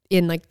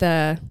in like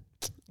the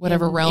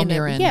whatever realm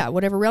you're in. Yeah,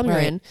 whatever realm you're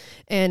in.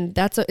 And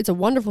it's a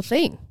wonderful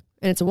thing.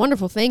 And it's a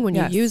wonderful thing when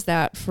you use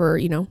that for,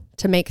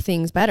 to make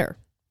things better,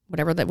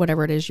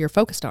 whatever it is you're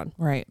focused on.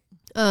 Right.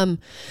 But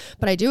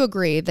I do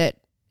agree that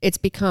it's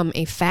become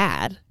a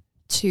fad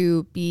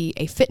to be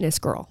a fitness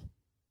girl.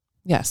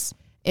 Yes.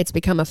 It's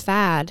become a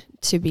fad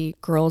to be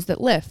girls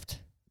that lift.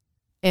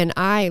 And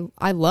I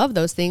love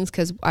those things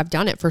because I've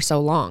done it for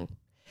so long.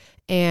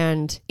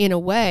 And in a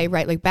way,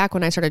 right, like back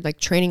when I started like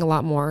training a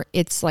lot more,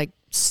 it's like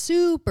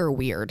super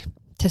weird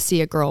to see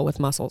a girl with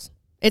muscles.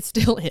 It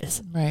still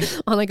is,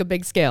 right, on like a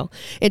big scale.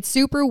 It's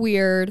super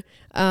weird.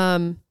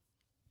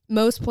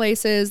 Most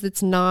places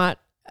it's not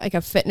like a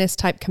fitness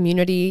type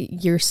community.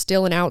 You're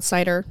still an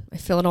outsider. I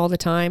feel it all the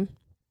time.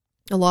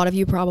 A lot of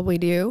you probably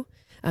do,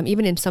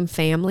 even in some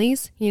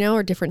families,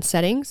 or different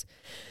settings.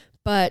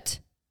 But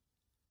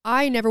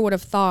I never would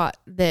have thought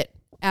that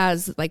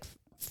as like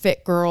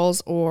fit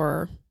girls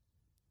or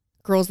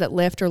girls that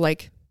lift or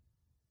like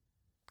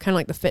kind of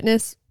like the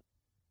fitness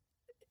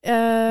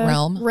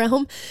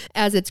realm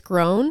as it's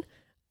grown,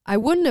 I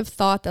wouldn't have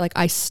thought that like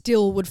I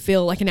still would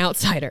feel like an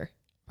outsider.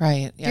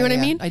 Right. Do you know what I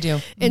mean? I do.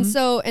 And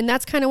and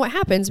that's kind of what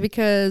happens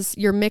because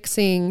you're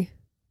mixing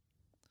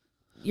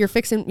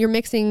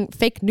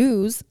fake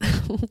news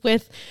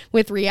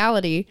with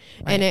reality,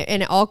 right.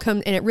 and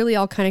it really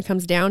all kind of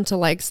comes down to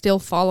like still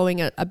following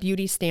a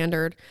beauty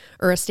standard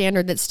or a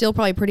standard that's still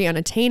probably pretty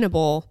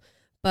unattainable,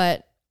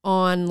 but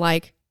on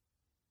like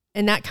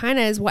And that kind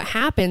of is what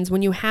happens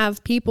when you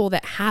have people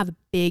that have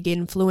big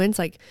influence,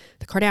 like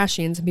the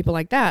Kardashians and people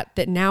like that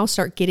now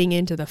start getting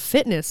into the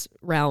fitness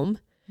realm.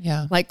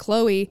 Yeah. Like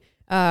Chloe,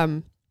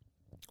 Good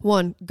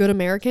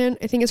American,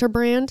 I think is her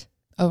brand.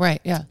 Oh, right.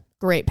 Yeah.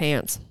 Great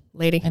pants,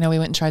 lady. I know we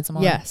went and tried some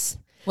on. Yes.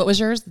 What was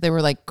yours? They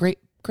were like great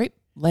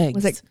legs.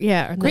 Was it,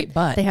 yeah. Great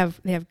butt. They have,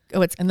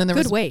 it's and then there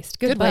good was waist,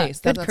 good butt,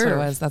 waist. Good that's curve.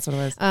 what it was. That's what it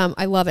was.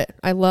 I love it.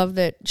 I love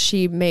that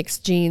she makes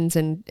jeans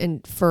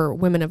and for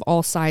women of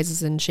all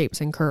sizes and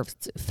shapes and curves.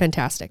 It's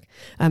fantastic.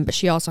 But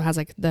she also has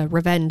like the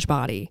revenge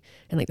body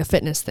and like the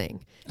fitness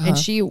thing. And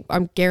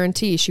I'm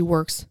guarantee she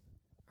works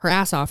her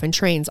ass off and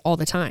trains all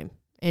the time.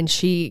 And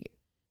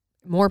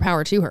more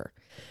power to her.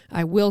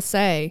 I will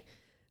say,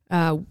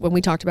 when we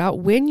talked about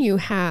when you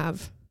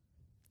have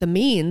the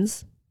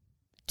means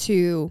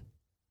to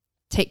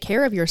take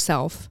care of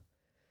yourself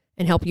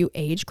and help you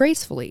age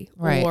gracefully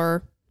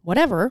or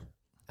whatever.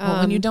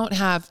 Well, when you don't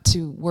have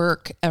to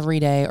work every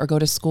day or go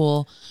to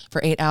school for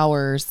 8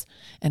 hours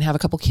and have a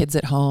couple kids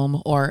at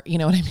home, or, you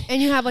know what I mean?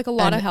 And you have like a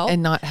lot of help.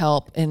 And not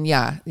help. And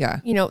yeah.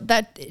 You know,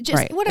 that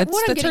just what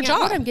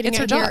I'm getting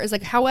at here is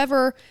like,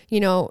 however, you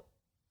know,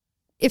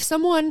 if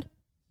someone,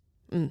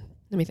 let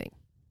me think.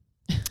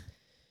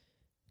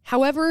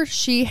 However,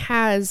 she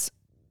has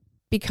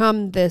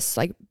become this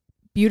like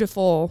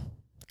beautiful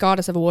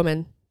goddess of a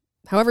woman,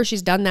 however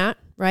she's done that,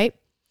 right?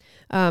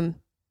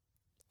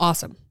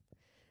 Awesome.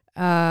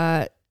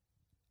 I'm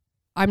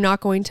not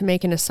going to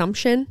make an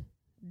assumption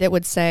that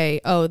would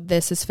say, oh,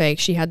 this is fake.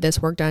 She had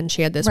this work done.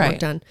 She had this work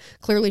done.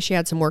 Clearly she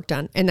had some work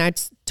done, and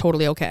that's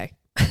totally okay.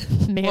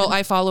 Well,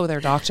 I follow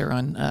their doctor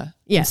on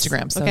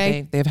Instagram, so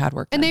they've had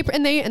work done.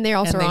 And they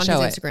also are on his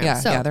Instagram.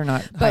 Yeah, yeah, they're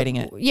not hiding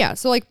it. Yeah,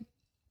 so like,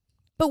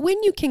 but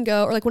when you can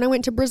go, or like when I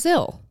went to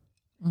Brazil,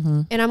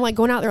 and I'm like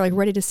going out there like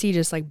ready to see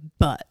just like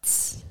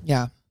butts.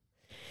 Yeah.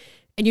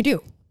 And you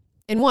do.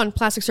 And one,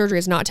 plastic surgery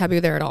is not taboo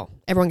there at all.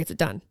 Everyone gets it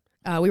done.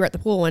 We were at the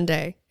pool one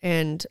day,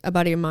 and a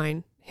buddy of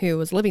mine who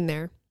was living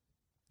there,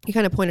 he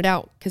kind of pointed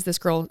out, because this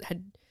girl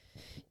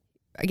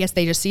I guess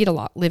they just see it a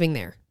lot living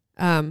there.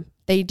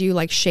 They do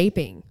like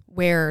shaping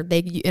where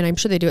and I'm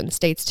sure they do it in the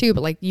States too,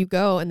 but like you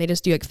go and they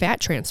just do like fat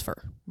transfer.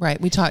 Right.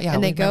 We taught,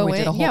 and they we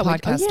did a whole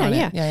podcast on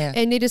it. Yeah.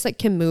 And they just like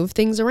can move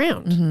things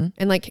around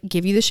and like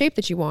give you the shape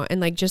that you want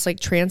and like just like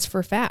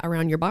transfer fat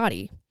around your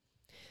body.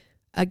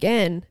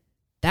 Again,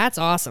 that's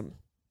awesome.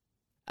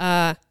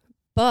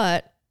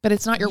 But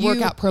it's not your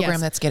workout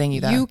program that's getting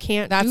you that. You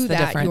can't do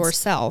that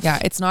yourself. Yeah.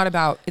 It's not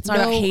about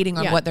hating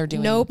on what they're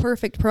doing. No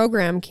perfect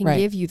program can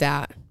give you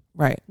that.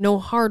 Right. No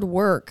hard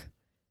work,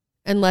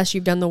 unless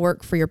you've done the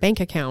work for your bank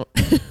account,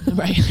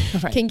 right.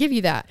 can give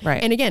you that.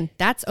 Right. And again,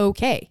 that's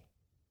okay.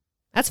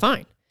 That's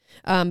fine.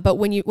 But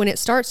when it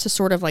starts to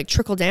sort of like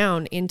trickle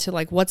down into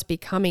like what's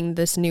becoming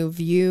this new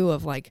view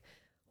of like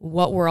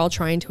what we're all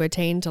trying to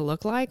attain to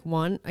look like,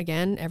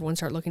 everyone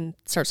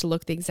starts to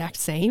look the exact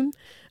same.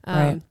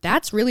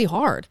 That's really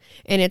hard.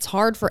 And it's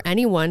hard for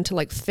anyone to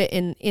like fit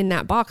in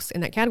that box,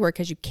 in that category,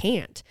 because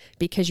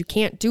you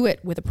can't do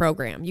it with a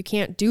program. You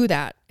can't do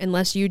that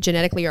unless you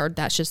genetically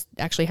that's just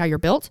actually how you're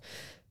built.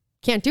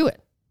 Can't do it.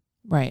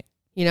 Right.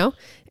 You know?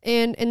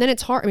 And then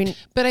it's hard. I mean,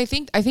 but I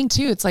think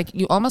too, it's like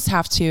you almost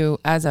have to,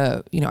 as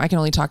a, you know, I can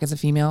only talk as a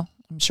female.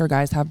 I'm sure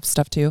guys have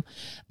stuff too.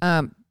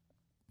 I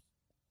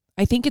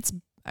think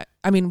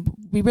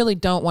we really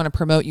don't want to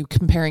promote you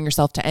comparing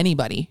yourself to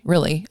anybody,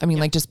 really. I mean,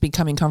 like just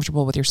becoming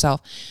comfortable with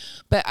yourself.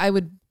 But I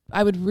would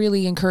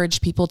really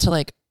encourage people to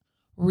like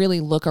really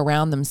look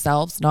around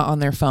themselves, not on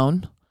their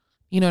phone.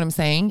 You know what I'm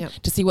saying? Yep.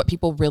 To see what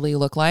people really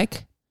look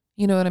like.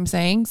 You know what I'm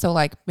saying? So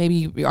like maybe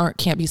you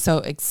can't be so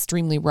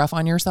extremely rough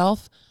on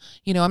yourself.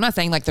 You know, I'm not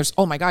saying like there's,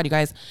 oh my God, you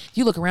guys, if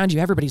you look around you,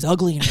 everybody's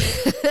ugly and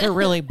they're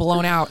really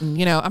blown out. And,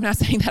 you know, I'm not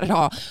saying that at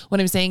all. What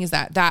I'm saying is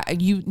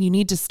that you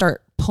need to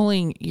start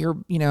pulling your,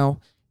 you know,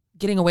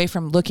 getting away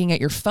from looking at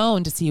your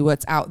phone to see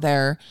what's out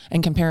there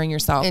and comparing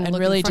yourself and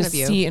really just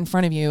see in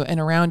front of you and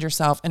around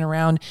yourself and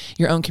around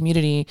your own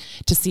community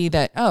to see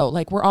that, oh,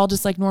 like we're all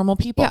just like normal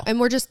people. Yeah. And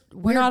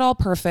we're not all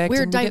perfect.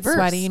 We're and diverse. We get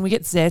sweaty and we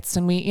get zits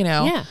and we, you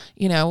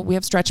know, we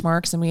have stretch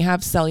marks and we have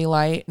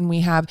cellulite and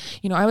we have,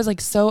 you know, I was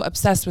like so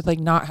obsessed with like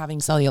not having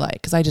cellulite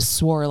because I just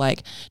swore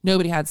like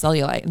nobody had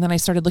cellulite. And then I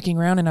started looking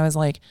around and I was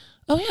like,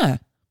 oh yeah.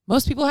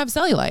 Most people have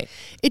cellulite.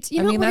 It's,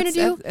 what we're going to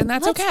do? And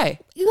that's okay.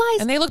 You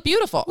guys. And they look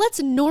beautiful. Let's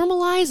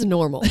normalize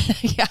normal.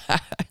 Yeah.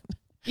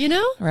 You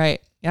know? Right.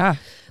 Yeah.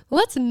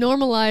 Let's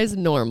normalize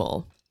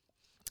normal.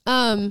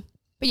 But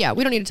yeah,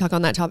 we don't need to talk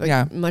on that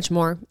topic much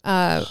more.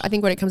 I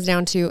think what it comes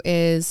down to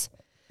is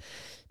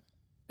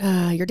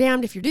you're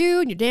damned if you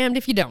do and you're damned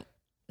if you don't.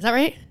 Is that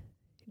right?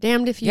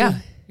 Damned if you... Yeah.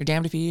 You're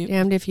damned if you...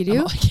 Damned if you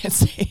do? I can't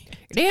say...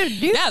 You're damned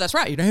if you do. Yeah, that's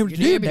right. You're damned if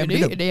you do. You're damned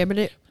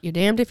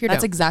if you don't.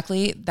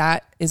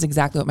 That is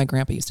exactly what my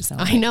grandpa used to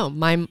sound like. I know.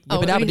 I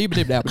thought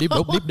you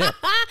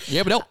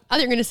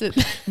were going to say...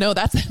 No,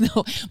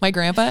 my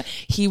grandpa,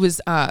 he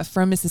was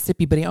from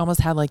Mississippi, but he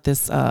almost had like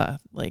this,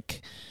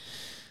 like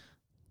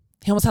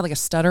he almost had like a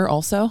stutter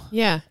also.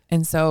 Yeah.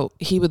 And so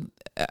he would,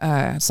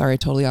 sorry,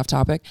 totally off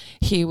topic.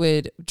 He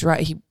would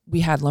drive, we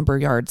had lumber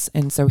yards.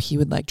 And so he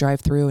would like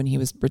drive through, and he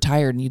was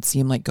retired, and you'd see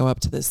him like go up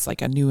to this,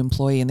 like a new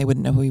employee, and they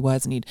wouldn't know who he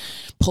was. And he'd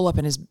pull up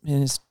in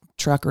his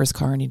truck or his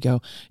car, and he'd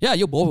go, yeah,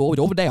 you boy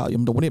over there.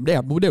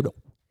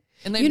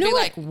 And they'd be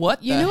like,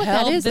 what the hell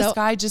that is, did this though?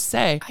 guy just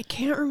say? I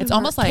can't remember. It's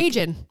almost like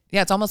Cajun.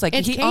 Yeah, it's almost like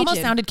It's he Cajun.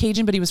 almost sounded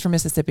Cajun, but he was from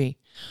Mississippi.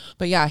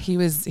 But yeah, he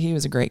was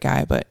a great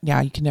guy. But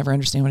yeah, you can never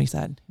understand what he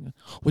said.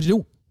 What'd you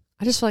do?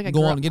 I just feel like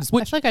and get a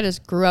switch. I feel like I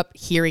just grew up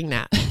hearing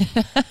that.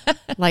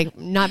 Like,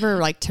 never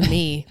like to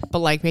me, but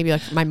like maybe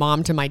like my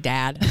mom to my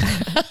dad.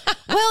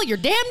 Well, you're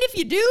damned if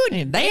you do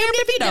and damned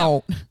if you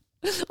don't.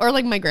 Or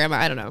like my grandma,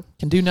 I don't know.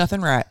 Can do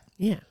nothing right.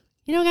 Yeah.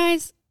 You know,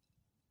 guys,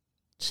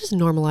 just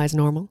normalize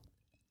normal.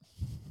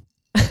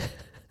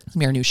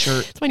 It's our new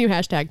shirt. It's my new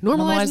hashtag.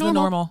 Normalize the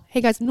normal. Hey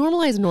guys,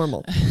 normalize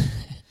normal.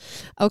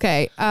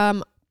 Okay.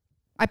 I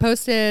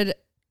posted,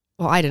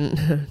 well, I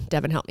didn't.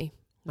 Devin helped me,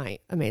 my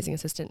amazing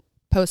assistant,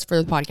 post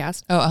for the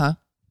podcast. Oh, uh-huh.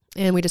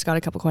 And we just got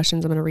a couple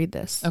questions. I'm going to read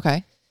this.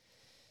 Okay.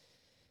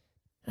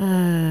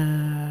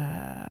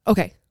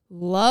 Okay.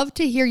 Love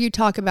to hear you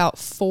talk about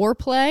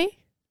foreplay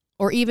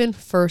or even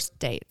first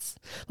dates.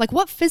 Like,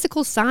 what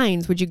physical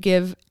signs would you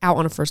give out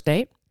on a first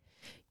date?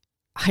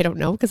 I don't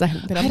know, because I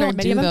haven't been on very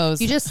many of them.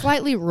 Those. You just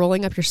slightly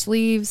rolling up your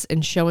sleeves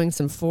and showing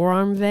some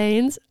forearm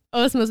veins.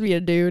 Oh, this must be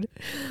a dude.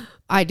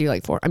 I do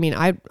like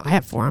I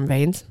have forearm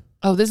veins.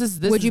 Oh, this is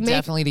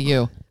definitely to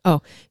you.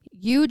 Oh,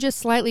 you just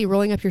slightly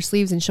rolling up your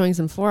sleeves and showing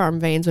some forearm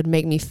veins would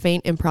make me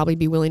faint and probably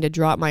be willing to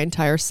drop my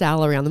entire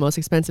salary on the most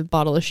expensive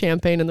bottle of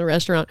champagne in the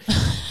restaurant.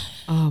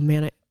 Oh,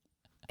 man.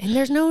 And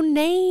there's no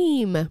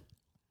name.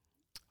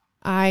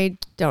 I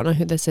don't know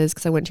who this is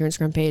because I went to your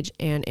Instagram page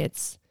and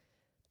it's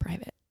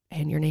private.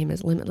 And your name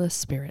is Limitless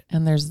Spirit.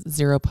 And there's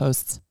 0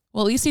 posts.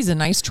 Well, at least he's a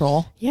nice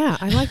troll. Yeah,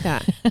 I like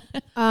that.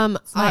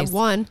 Nice.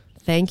 One,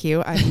 thank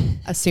you. I'm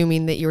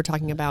assuming that you were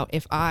talking about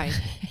if I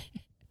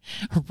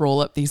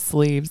roll up these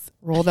sleeves.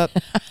 Rolled up.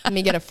 Let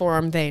me get a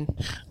forearm vein.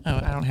 Oh,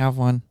 I don't have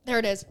one. There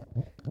it is.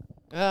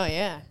 Oh,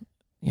 yeah.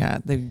 Yeah,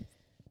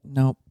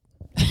 nope.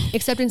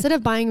 Except instead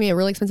of buying me a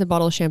really expensive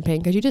bottle of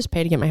champagne, could you just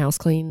pay to get my house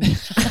clean?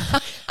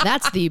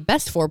 That's the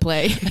best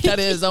foreplay. That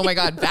is. Oh my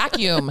God.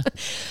 Vacuum.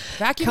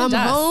 Come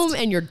home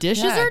and your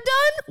dishes are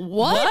done?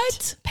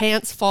 What?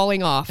 Pants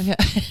falling off. Yeah.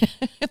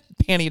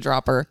 Panty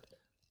dropper.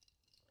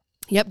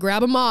 Yep.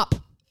 Grab a mop.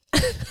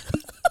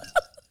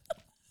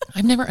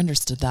 I've never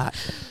understood that.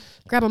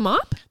 Grab a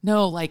mop?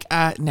 No, like, no,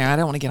 I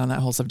don't want to get on that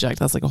whole subject.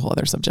 That's like a whole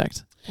other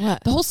subject.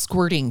 What? The whole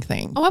squirting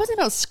thing. Oh, I wasn't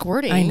about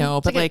squirting. I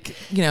know, but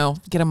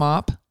get a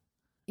mop.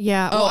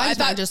 Yeah. Oh, well, I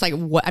thought just like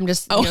what? I'm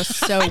just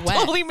so I wet.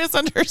 Totally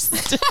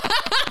misunderstood.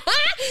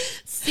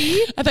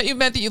 See? I thought you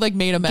meant that you like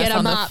made a mess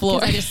on the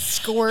floor. I just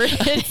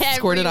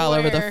squirted all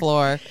over the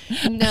floor.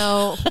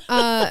 No.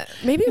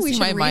 Maybe we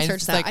should my research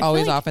mind's that. like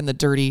always off in the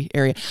dirty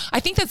area. I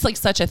think that's like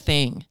such a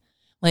thing.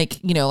 Like,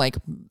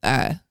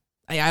 I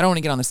don't want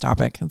to get on this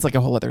topic. It's like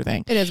a whole other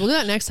thing. It is. We'll do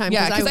that next time.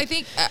 Yeah,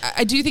 because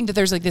I do think that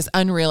there's like this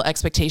unreal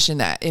expectation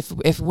that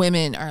if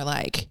women are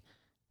like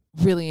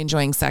really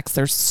enjoying sex,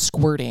 they're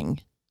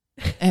squirting.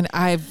 And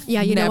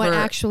you know what?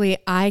 Actually,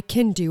 I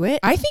can do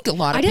it. I think a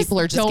lot of people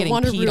are just getting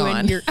peed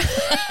on.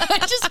 I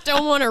just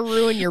don't want to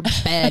ruin your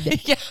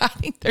bed. Yeah, I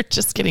think they're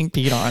just getting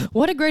peed on.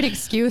 What a great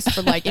excuse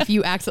for like if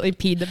you accidentally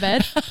peed the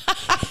bed.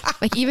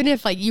 Like even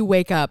if like you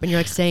wake up and you're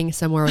like staying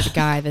somewhere with a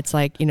guy that's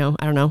like, I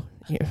don't know,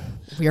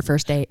 your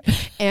first date,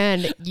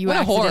 and you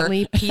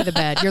accidentally pee the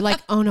bed. You're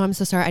like, oh no, I'm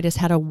so sorry. I just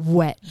had a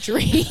wet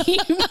dream.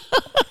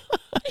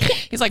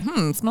 He's like,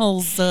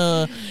 smells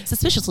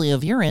suspiciously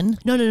of urine.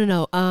 No.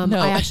 No.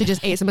 I actually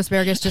just ate some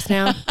asparagus just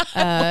now.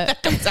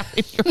 That comes out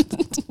of your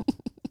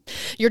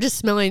You're just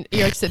smelling.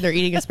 You're like sitting there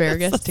eating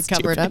asparagus to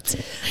cover it up.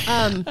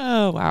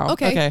 Oh wow.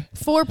 Okay.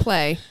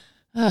 Foreplay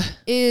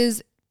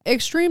is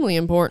extremely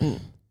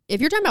important. If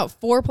you're talking about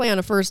foreplay on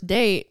a first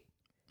date,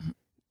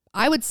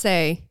 I would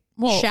say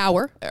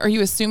shower. Are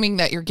you assuming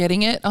that you're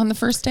getting it on the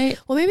first date?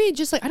 Well, maybe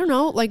just like I don't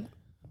know. Like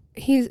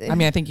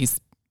I think he's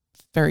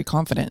very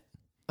confident.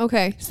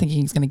 Okay. He's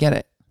thinking he's going to get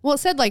it. Well, it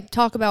said like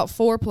talk about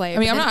foreplay.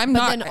 I'm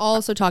not. Then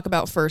also talk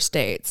about first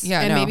dates. Yeah,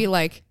 and maybe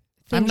like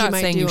I'm not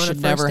saying you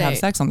should never have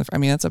sex on the.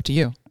 That's up to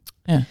you.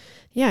 Yeah.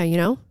 Yeah,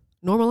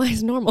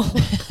 normalize normal.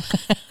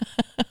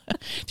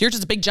 If you're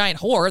just a big giant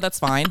whore, that's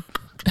fine.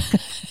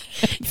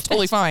 It's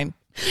totally fine.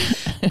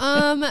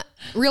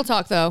 Real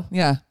talk though.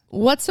 Yeah.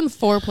 What's some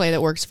foreplay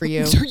that works for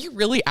you? Are you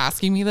really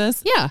asking me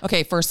this? Yeah.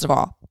 Okay. First of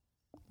all,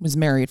 was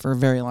married for a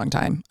very long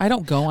time. I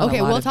don't go on. Okay,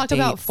 a lot we'll of talk dates.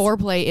 about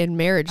foreplay in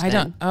marriage. I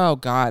don't. Oh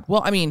God.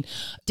 Well,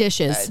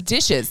 dishes.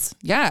 Dishes.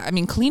 Yeah.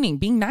 Cleaning,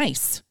 being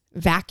nice.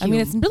 Vacuum.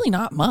 It's really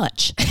not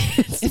much.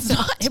 It's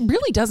not. It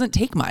really doesn't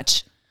take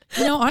much.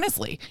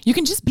 Honestly, you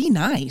can just be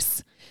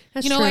nice.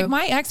 That's true. Like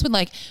my ex would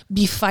like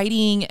be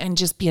fighting and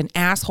just be an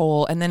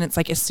asshole, and then it's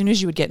like as soon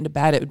as you would get into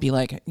bed, it would be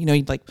like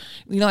you'd like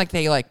like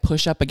they like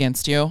push up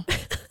against you.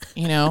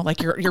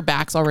 Like your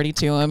back's already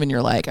to him and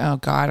you're like, oh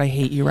God, I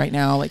hate you right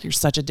now. Like you're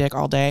such a dick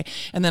all day.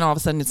 And then all of a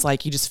sudden it's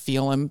like, you just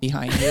feel him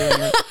behind you.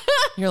 And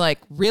You're like,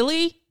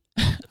 really?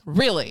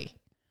 Really?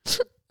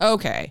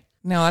 Okay.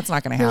 No, that's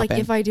not going to happen. Like,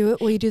 if I do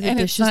it, will you do the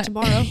dishes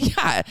tomorrow?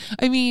 Yeah.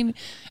 I mean,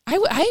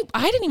 I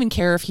didn't even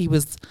care if he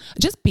was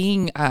just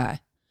being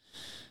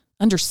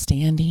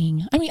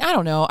understanding. I mean, I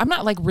don't know. I'm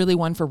not like really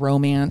one for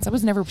romance. I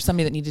was never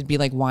somebody that needed to be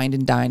like wined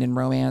and dined and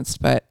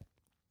romanced, but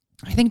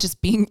I think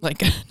just being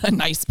like a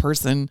nice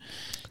person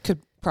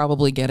could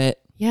probably get it.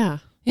 Yeah.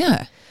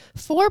 Yeah.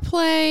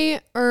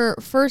 Foreplay or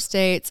first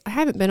dates. I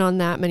haven't been on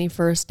that many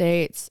first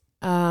dates.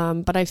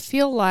 But I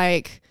feel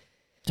like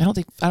I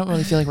don't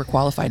really feel like we're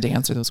qualified to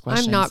answer those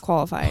questions. I'm not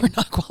qualified. We're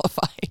not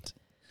qualified.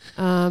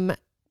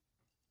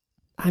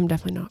 I'm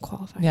definitely not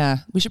qualified. Yeah.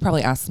 We should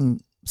probably ask some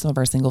of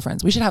our single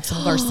friends. We should have some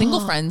of our single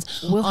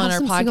friends on our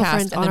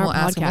podcast, and then we'll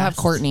ask them. We'll have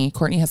Courtney.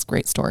 Courtney has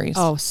great stories.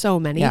 Oh, so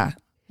many. Yeah.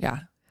 Yeah.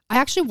 I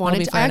actually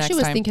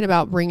was thinking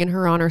about bringing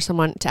her on, or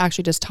someone to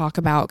actually just talk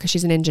about, because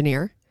she's an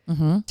engineer,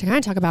 to kind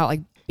of talk about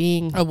like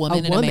being a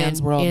woman in a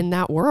man's world. In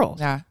that world.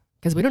 Yeah.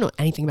 Because we don't know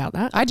anything about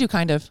that. I do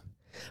kind of.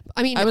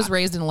 I mean, I was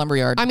raised in a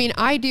lumberyard. I mean,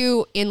 I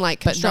do in like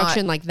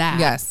construction, like that.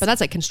 Yes. But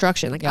that's like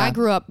construction. Like I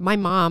grew up, my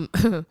mom,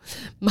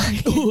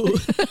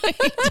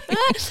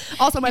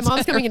 also my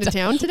mom's coming into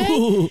town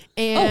today.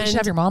 And we should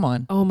have your mom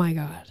on. Oh my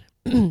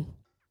God.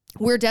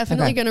 We're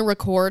definitely going to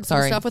record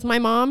some stuff with my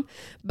mom,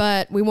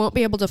 but we won't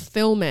be able to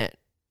film it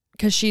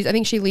because I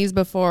think she leaves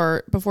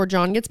before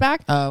John gets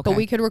back. Oh, okay. But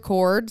we could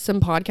record some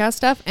podcast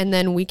stuff and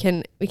then we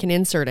can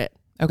insert it.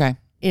 Okay.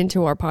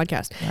 Into our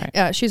podcast.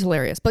 Right. She's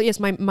hilarious. But yes,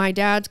 my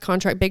dad's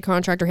big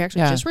contractor, he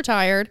actually just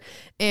retired.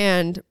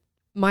 And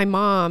my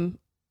mom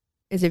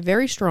is a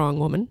very strong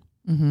woman,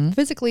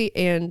 physically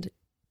and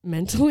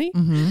mentally.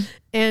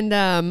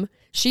 And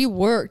she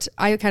worked,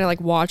 I kind of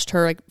like watched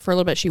her like for a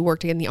little bit. She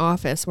worked in the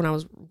office when I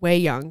was way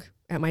young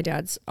at my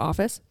dad's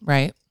office.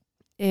 Right.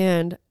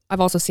 And I've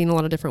also seen a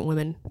lot of different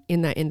women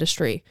in that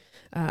industry.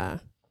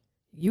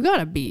 You got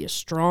to be a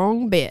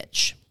strong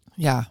bitch.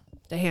 Yeah.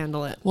 To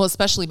handle it. Well,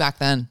 especially back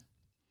then.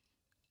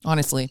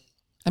 Honestly.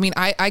 I mean,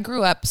 I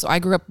grew up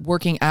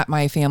working at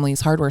my family's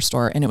hardware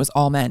store, and it was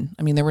all men.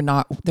 I mean, there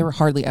were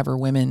hardly ever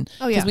women.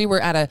 Oh, yeah. Because we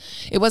were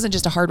it wasn't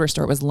just a hardware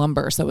store, it was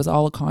lumber. So it was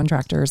all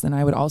contractors. And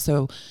I would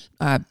also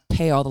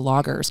pay all the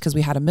loggers because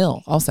we had a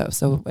mill also.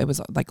 So it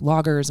was like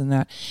loggers and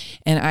that.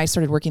 And I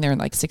started working there in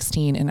like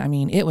 16. And I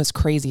mean, it was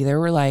crazy. There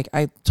were like,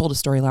 I told a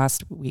story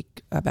last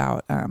week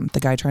about the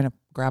guy trying to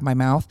grab my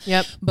mouth.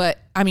 Yep. But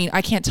I mean,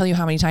 I can't tell you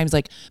how many times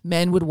like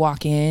men would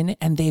walk in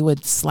and they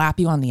would slap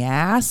you on the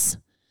ass.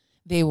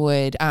 They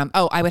would,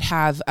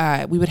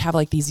 we would have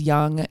like these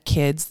young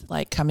kids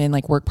like come in,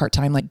 like work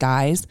part-time, like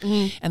guys,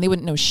 and they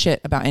wouldn't know shit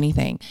about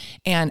anything.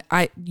 And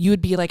you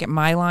would be like at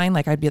my line,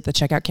 like I'd be at the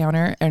checkout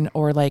counter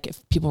or like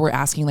if people were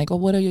asking like, oh,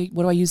 what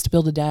do I use to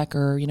build a deck?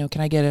 Or, you know, can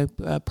I get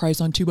a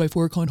price on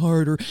 2x4 con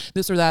hard or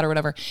this or that or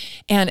whatever.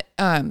 And,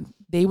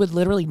 they would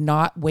literally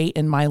not wait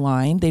in my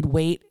line. They'd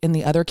wait in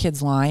the other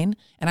kid's line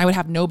and I would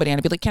have nobody. And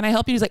I'd be like, can I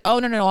help you? He's like, oh,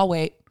 no, I'll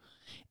wait.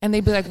 And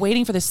they'd be like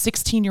waiting for this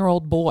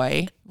 16-year-old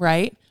boy,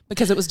 right?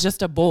 Because it was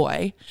just a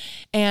boy.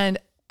 And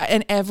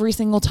every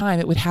single time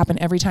it would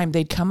happen, every time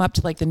they'd come up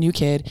to like the new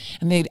kid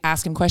and they'd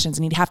ask him questions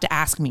and he'd have to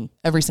ask me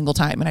every single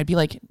time. And I'd be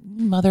like,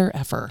 mother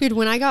effer. Dude, you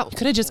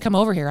could have just come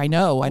over here. I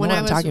know what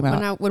I'm talking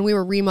about. When we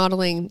were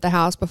remodeling the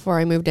house before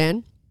I moved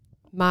in,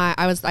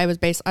 I was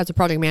a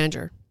project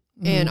manager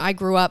and I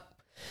grew up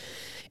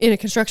in a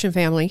construction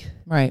family.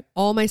 Right.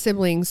 All my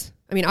siblings,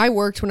 I mean, I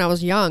worked when I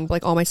was young, but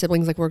like all my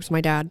siblings like worked with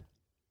my dad.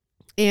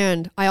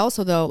 And I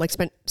also though like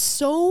spent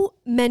so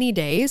many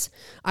days.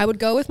 I would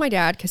go with my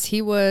dad because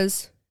he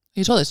was.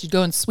 You told us you'd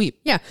go and sweep.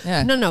 Yeah.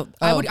 No.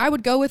 Oh. I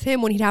would go with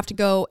him when he'd have to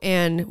go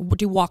and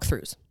do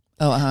walkthroughs.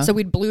 Oh, So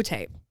we'd blue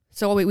tape.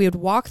 So we would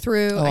walk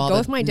through. I'd go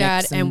with my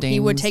dad, and he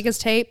would take his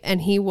tape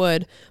and he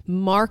would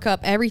mark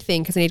up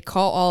everything because he'd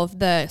call all of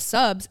the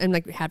subs and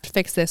like have to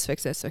fix this,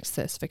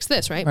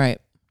 right? Right.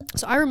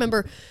 So I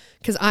remember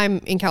because I'm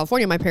in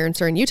California, my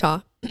parents are in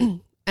Utah.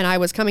 And I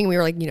was coming, we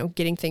were like, you know,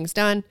 getting things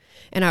done.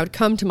 And I would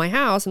come to my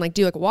house and like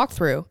do like a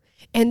walkthrough.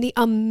 And the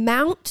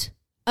amount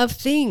of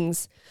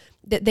things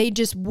that they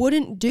just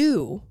wouldn't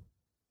do.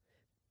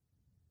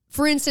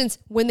 For instance,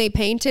 when they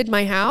painted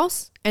my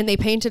house and they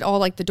painted all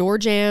like the door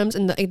jambs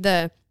and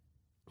the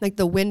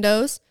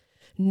windows,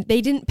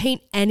 they didn't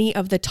paint any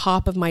of the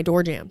top of my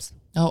door jambs.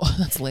 Oh,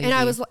 that's lazy. And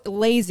I was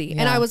lazy.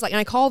 Yeah. And I was like, and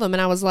I called them and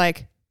I was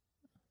like,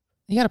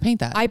 you got to paint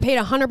that. I paid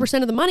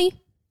 100% of the money.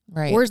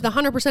 Right. Where's the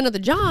 100% of the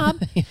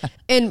job? Yeah.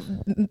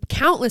 And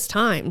countless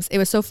times it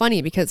was so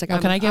funny because like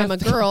I'm a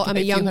girl, I'm a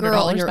young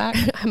girl,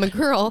 and I'm a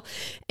girl,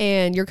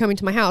 and you're coming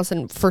to my house,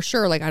 and for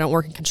sure, like I don't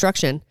work in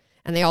construction,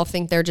 and they all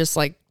think they're just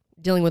like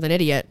dealing with an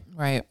idiot,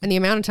 right? And the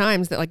amount of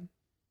times that like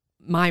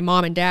my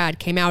mom and dad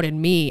came out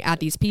in me at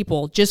these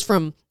people just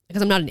from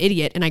because I'm not an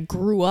idiot and I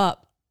grew up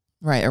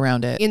right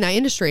around it in that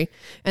industry,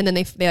 and then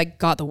they like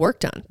got the work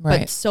done.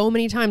 Right. But so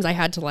many times I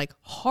had to like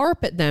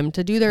harp at them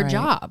to do their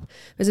job.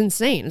 It was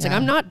insane. It's like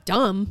I'm not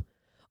dumb.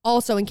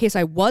 Also, in case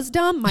I was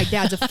dumb, my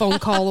dad's a phone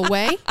call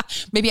away.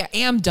 Maybe I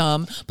am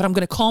dumb, but I'm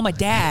going to call my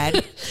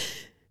dad,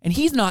 and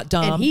he's not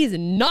dumb. And he's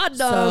not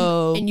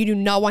dumb. And you do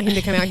not want him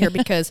to come out here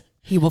because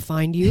He will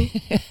find you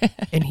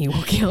and he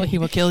will kill you. He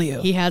will kill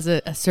you. He has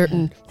a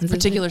certain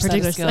particular set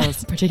of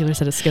skills. Particular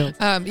set of skills.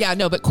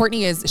 But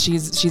Courtney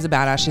she's a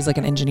badass. She's like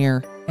an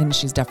engineer, and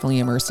she's definitely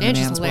immersed in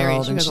the man's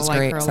world, and she's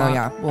great. So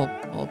yeah, we'll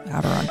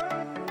have her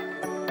on.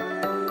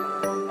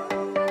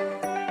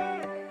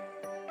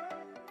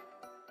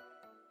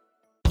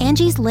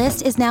 Angie's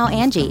List is now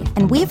Angie,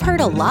 and we've heard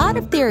a lot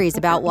of theories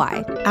about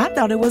why. I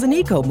thought it was an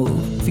eco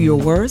move.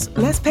 Fewer words,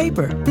 less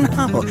paper.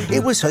 No,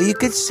 it was so you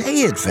could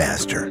say it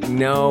faster.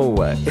 No,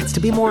 it's to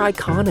be more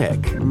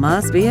iconic.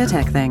 Must be a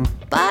tech thing.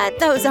 But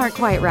those aren't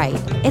quite right.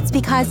 It's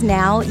because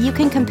now you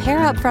can compare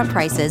upfront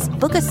prices,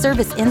 book a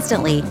service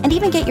instantly, and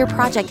even get your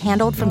project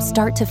handled from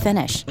start to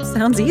finish.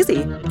 Sounds easy.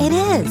 It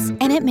is,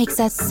 and it makes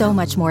us so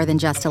much more than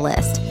just a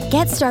list.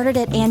 Get started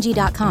at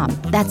Angie.com.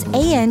 That's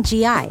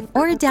ANGI,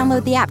 or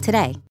download the app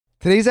today.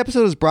 Today's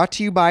episode is brought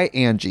to you by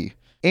Angie.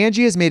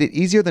 Angie has made it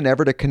easier than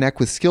ever to connect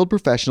with skilled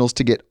professionals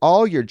to get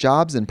all your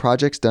jobs and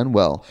projects done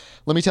well.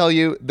 Let me tell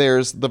you,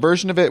 there's the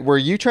version of it where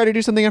you try to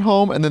do something at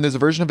home, and then there's a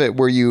version of it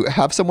where you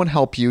have someone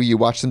help you, you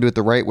watch them do it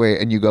the right way,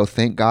 and you go,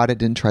 thank God I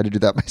didn't try to do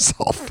that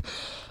myself.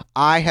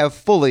 I have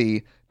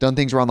fully done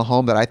things around the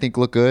home that I think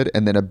look good,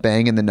 and then a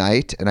bang in the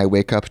night, and I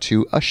wake up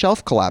to a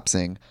shelf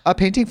collapsing, a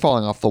painting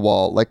falling off the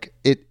wall.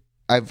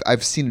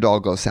 I've seen it all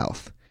go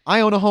south.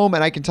 I own a home,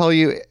 and I can tell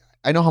you,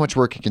 I know how much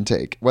work it can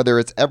take. Whether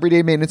it's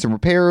everyday maintenance and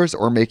repairs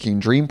or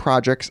making dream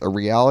projects a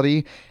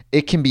reality,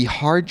 it can be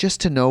hard just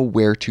to know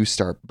where to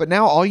start. But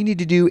now all you need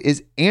to do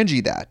is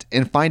Angie that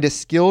and find a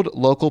skilled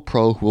local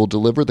pro who will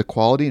deliver the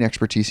quality and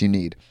expertise you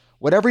need.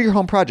 Whatever your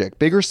home project,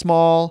 big or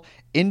small,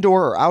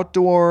 indoor or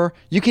outdoor,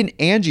 you can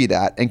Angie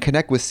that and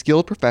connect with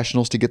skilled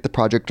professionals to get the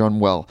project done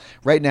well.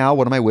 Right now,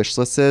 one of my wish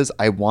lists is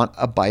I want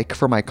a bike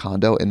for my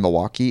condo in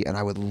Milwaukee, and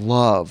I would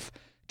love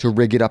to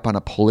rig it up on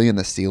a pulley in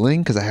the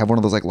ceiling because I have one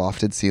of those like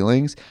lofted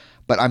ceilings,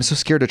 but I'm so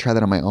scared to try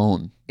that on my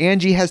own.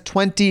 Angie has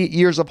 20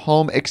 years of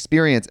home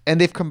experience, and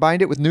they've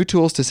combined it with new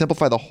tools to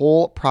simplify the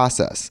whole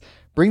process.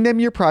 Bring them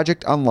your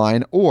project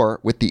online or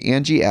with the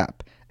Angie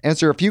app.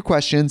 Answer a few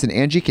questions and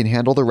Angie can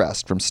handle the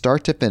rest from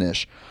start to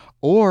finish,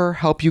 or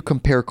help you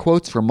compare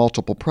quotes from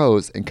multiple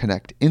pros and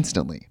connect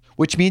instantly,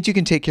 which means you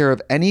can take care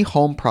of any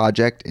home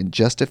project in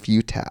just a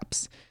few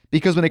taps.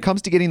 Because when it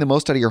comes to getting the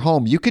most out of your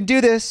home, you can do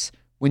this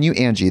when you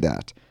Angie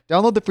that.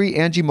 Download the free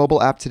Angie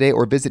mobile app today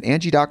or visit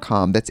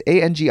Angie.com. That's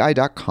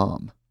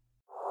ANGI.com.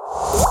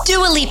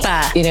 Dua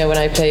Lipa. You know, when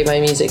I play my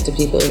music to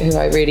people who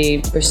I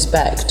really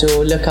respect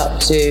or look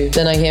up to,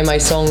 then I hear my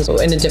songs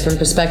in a different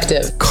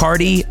perspective.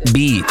 Cardi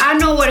B. I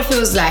know what it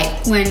feels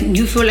like when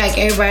you feel like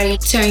everybody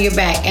turn your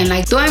back and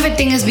like don't ever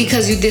think it's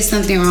because you did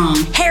something wrong.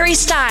 Harry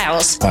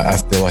Styles. I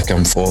feel like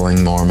I'm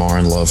falling more and more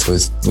in love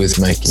with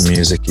making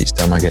music each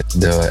time I get to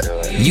do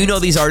it. You know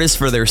these artists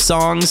for their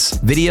songs,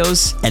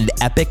 videos, and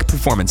epic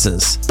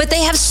performances. But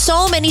they have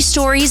so many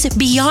stories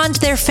beyond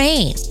their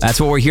fame. That's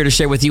what we're here to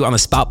share with you on the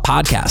Spout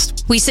Podcast.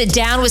 We sit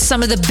down with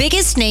some of the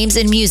biggest names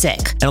in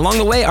music. And along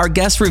the way, our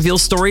guests reveal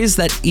stories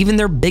that even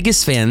their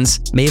biggest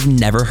fans may have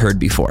never heard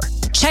before.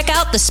 Check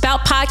out the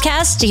Spout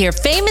Podcast to hear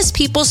famous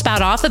people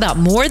spout off about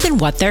more than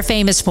what they're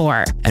famous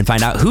for. And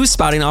find out who's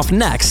spouting off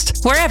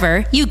next,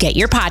 wherever you get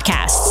your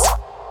podcasts.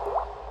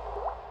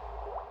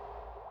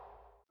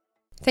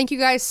 Thank you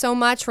guys so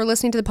much for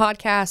listening to the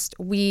podcast.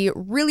 We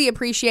really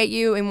appreciate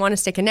you and want to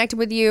stay connected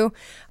with you.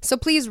 So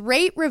please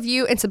rate,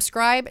 review, and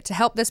subscribe to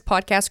help this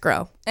podcast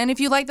grow. And if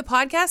you like the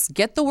podcast,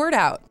 get the word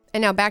out.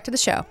 And now back to the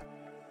show.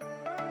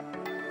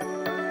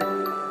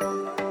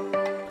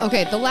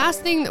 Okay, the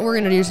last thing that we're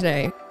going to do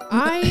today,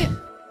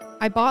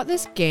 I bought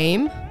this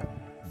game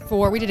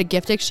we did a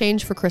gift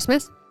exchange for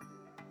Christmas.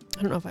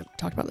 I don't know if I've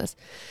talked about this.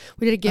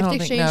 We did a gift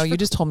exchange. No, you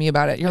just told me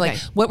about it. You're like,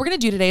 what we're going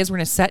to do today is we're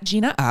going to set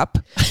Gina up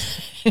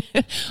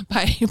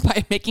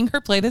by making her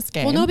play this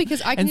game. Well, no,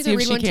 because I can either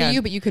read one to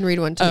you, but you can read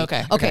one to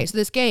me. Okay. So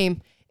this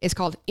game is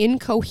called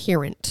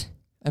Incoherent.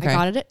 Okay. I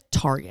got it at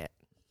Target.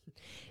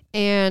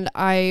 And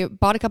I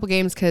bought a couple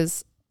games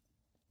because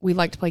we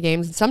like to play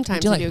games. And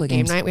sometimes we do a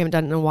game night. We haven't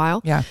done it in a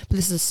while. Yeah. But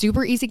this is a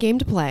super easy game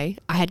to play.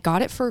 I had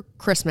got it for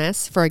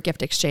Christmas for a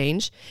gift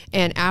exchange.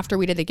 And after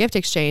we did the gift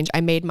exchange,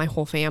 I made my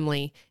whole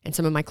family and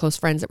some of my close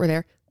friends that were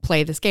there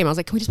play this game. I was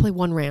like, can we just play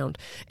one round?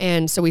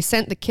 And so we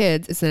sent the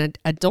kids, it's an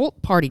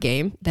adult party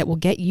game that will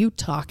get you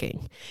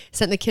talking.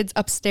 Sent the kids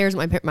upstairs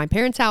at my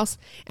parents' house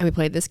and we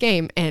played this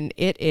game and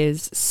it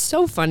is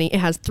so funny. It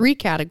has 3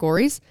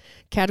 categories.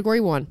 Category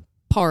 1,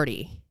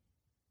 party.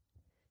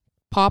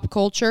 Pop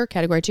culture,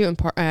 category 2,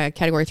 and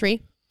category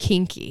 3,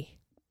 kinky.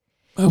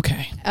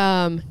 Okay.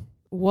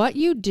 What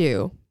you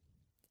do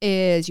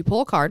is you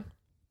pull a card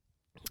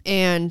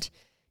and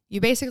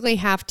you basically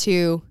have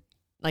to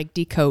like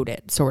decode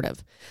it, sort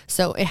of.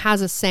 So it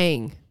has a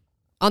saying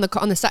on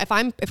the side.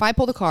 If I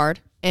pull the card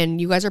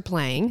and you guys are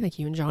playing, like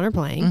you and John are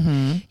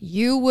playing,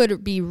 you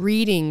would be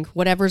reading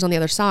whatever's on the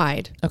other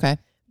side. Okay.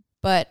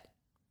 But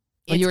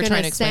you were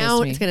trying to explain this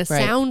to me. It's going to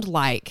sound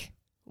like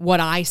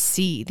what I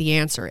see the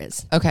answer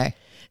is. Okay.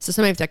 So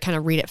sometimes you have to kind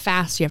of read it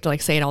fast. You have to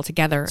like say it all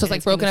together. So it's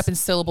like broken up in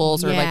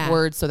syllables or like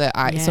words so that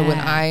so when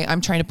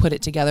I'm trying to put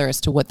it together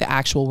as to what the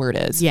actual word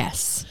is.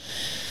 Yes.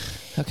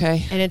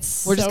 Okay. And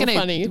we're just gonna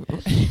funny.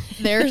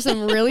 There's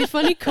some really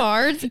funny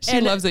cards.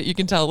 She loves it. You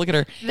can tell. Look at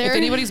her. If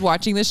anybody's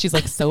watching this, she's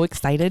like so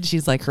excited.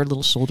 She's like, her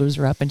little shoulders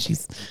are up and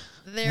she's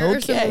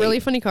There's some really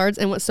funny cards.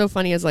 And what's so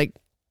funny is like,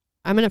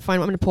 I'm going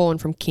to pull one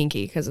from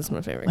Kinky because it's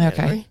my favorite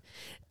category.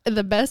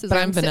 The best is but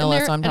I'm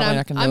vanilla, so I'm probably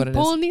not going to know what it is.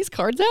 I'm pulling these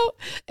cards out,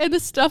 and the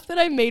stuff that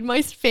I made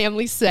my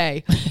family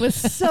say was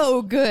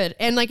so good.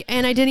 And I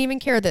didn't even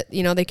care that,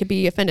 they could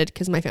be offended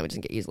because my family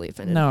doesn't get easily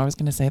offended. No, I was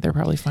going to say they're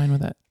probably fine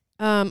with it.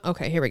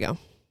 Okay, here we go.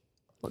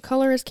 What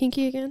color is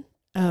Kinky again?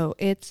 Oh,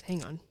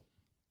 hang on.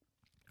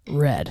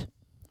 Red.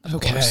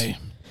 Okay.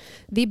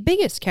 The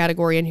biggest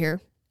category in here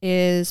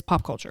is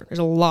pop culture. There's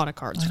a lot of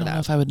cards for that. I don't know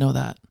if I would know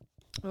that.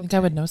 Okay. I think I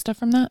would know stuff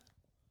from that.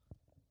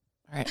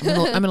 All right,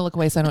 I'm gonna look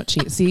away so I don't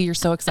cheat. See, you're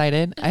so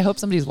excited. I hope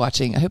somebody's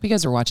watching. I hope you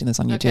guys are watching this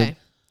on YouTube. Okay.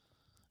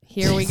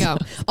 Here we go.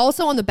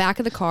 Also on the back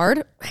of the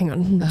card, hang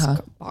on, this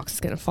box is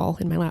gonna fall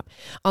in my lap.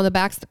 On the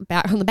back of the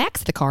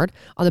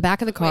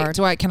card.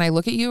 Wait, can I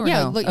look at you? Or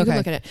yeah, no? You can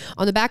look at it.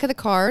 On the back of the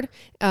card,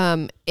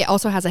 it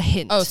also has a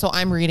hint. Oh, so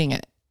I'm reading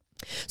it.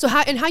 So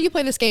how you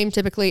play this game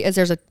typically is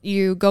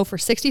you go for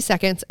 60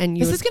 seconds and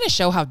This is gonna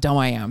show how dumb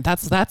I am.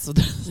 That's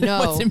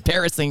what's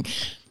embarrassing.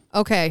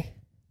 Okay.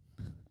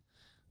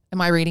 Am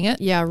I reading it?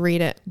 Yeah,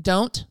 read it.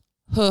 Don't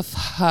hoof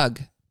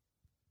hug.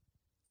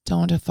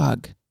 Don't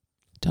hug.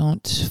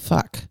 Don't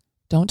fuck.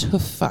 Don't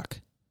hoof fuck.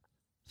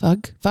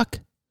 Fuck.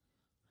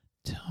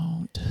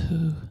 Don't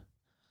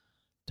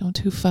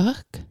who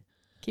fuck.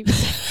 Keep.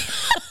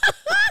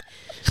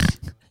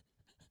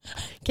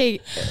 Okay.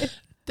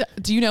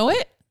 Do you know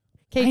it?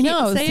 Okay, I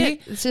know. Say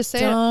it. Let's just say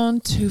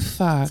don't who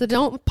fuck. So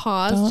don't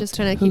pause. Don't just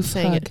kind of keep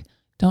saying hug. it.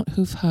 Don't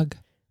hoof hug.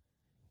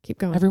 Keep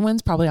going.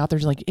 Everyone's probably out there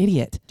just like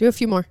idiot. Do a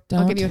few more.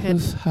 I'll give you a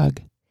hint. Hoof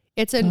hug.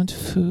 It's a don't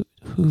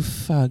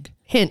hoof hug.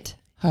 Hint.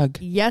 Hug.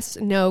 Yes,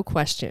 no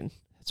question.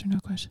 Yes or no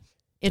question.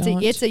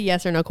 It's a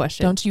yes or no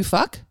question. Don't you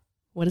fuck?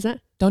 What is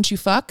that? Don't you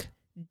fuck?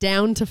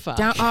 Down to fuck.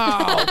 Down.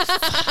 Oh.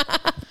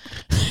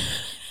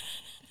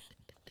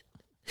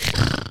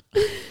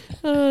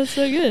 Oh,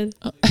 so good.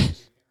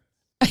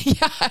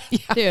 Yeah.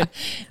 Dude,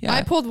 yeah.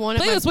 I pulled one.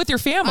 Play this with your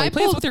family.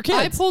 Play this with your kids.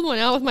 I pulled one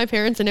out with my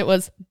parents, and it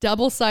was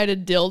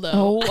double-sided dildo.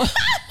 Oh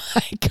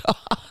my god.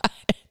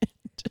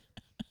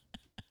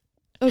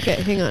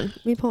 Okay, hang on.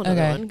 Let me pull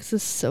another one because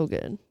this is so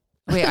good.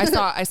 Wait, I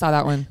saw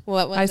that one.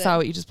 What was I it? saw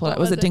what you just pulled out.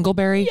 Was it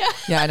Dingleberry?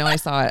 Yeah, I know. I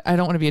saw it. I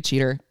don't want to be a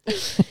cheater.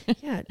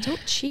 Yeah,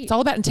 don't cheat. It's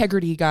all about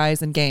integrity,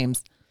 guys, and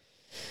games.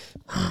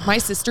 My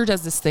sister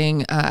does this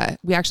thing.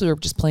 We actually were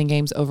just playing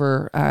games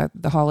over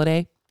the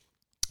holiday,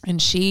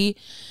 and she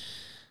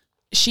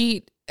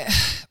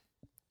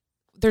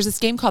there's this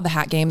game called the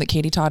Hat Game that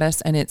Katie taught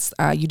us, and it's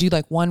you do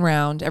like one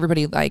round.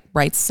 Everybody like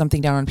writes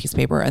something down on a piece of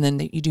paper, and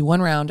then you do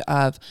one round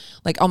of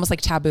like almost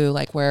like taboo,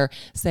 like where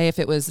say if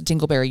it was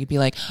Dingleberry, you'd be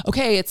like,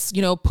 okay, it's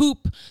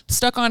poop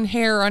stuck on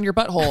hair on your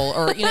butthole,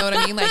 or you know what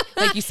I mean,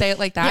 like you say it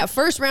like that. Yeah,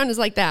 first round is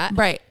like that,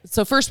 right?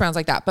 So first round's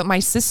like that, but my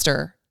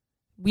sister,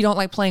 we don't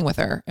like playing with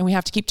her, and we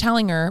have to keep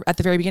telling her at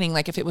the very beginning,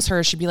 like if it was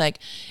her, she'd be like,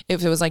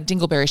 if it was like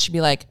Dingleberry, she'd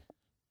be like,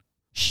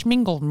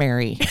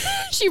 Schmingleberry.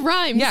 She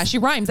rhymes. Yeah, she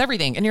rhymes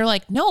everything. And you're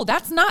like, no,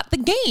 that's not the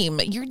game.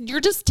 You're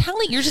just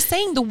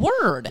saying the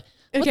word.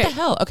 Okay. What the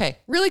hell? Okay.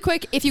 Really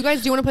quick, if you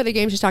guys do want to play the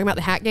game, just talking about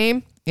the Hat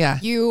Game. Yeah.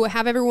 You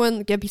have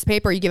everyone get a piece of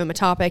paper, you give them a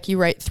topic, you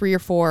write 3 or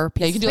 4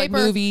 pieces of paper. You can do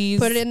like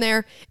movies. Put it in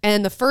there.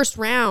 And the first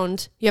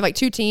round, you have like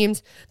 2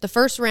 teams. The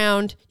first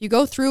round, you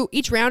go through,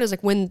 each round is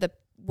like when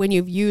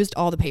you've used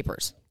all the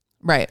papers.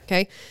 Right.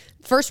 Okay.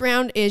 First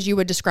round is you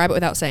would describe it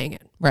without saying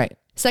it. Right.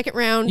 Second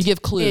round, you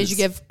give clues.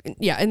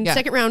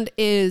 Second round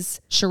is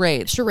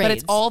charades. But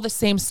it's all the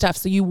same stuff.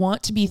 So you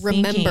want to be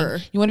thinking,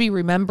 you want to be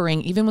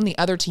remembering, even when the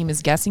other team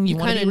is guessing, you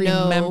want to be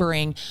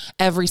remembering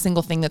every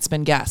single thing that's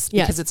been guessed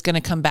because it's going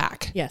to come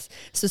back. Yes.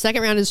 So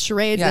second round is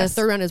charades, and the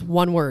third round is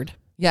one word.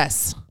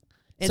 Yes.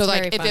 So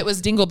like if it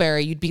was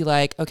Dingleberry, you'd be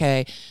like,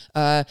 okay,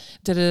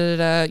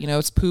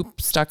 it's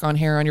poop stuck on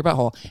hair on your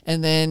butthole.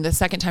 And then the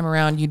second time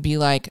around, you'd be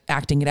like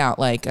acting it out,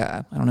 like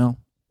I don't know.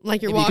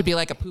 Like you could be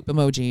like a poop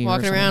emoji,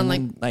 walking around,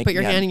 like put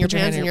your hand in your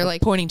pants, and you're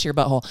like pointing to your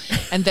butthole,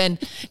 and then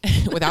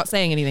without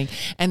saying anything.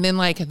 And then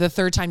like the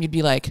third time, you'd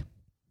be like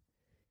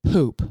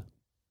poop.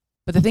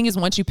 But the thing is,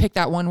 once you pick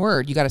that one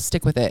word, you got to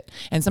stick with it.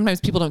 And sometimes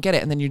people don't get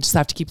it, and then you just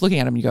have to keep looking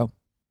at them. And you go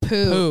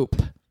poop.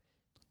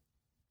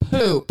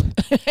 And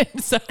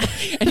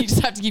you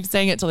just have to keep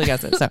saying it till they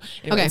guess it. So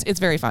anyway, it's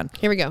very fun.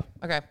 Here we go.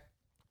 Okay.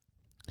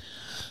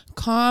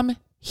 Calm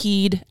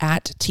heed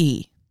at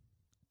tea.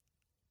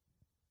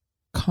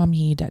 Calm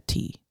heed at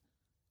tea.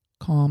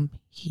 Calm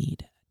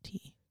heed at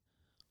tea.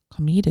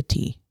 Calm heed at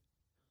tea.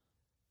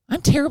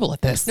 I'm terrible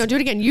at this. No, do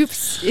it again.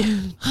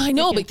 I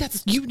know, but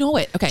that's you know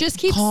it. Okay. Just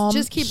keep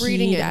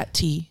reading it. At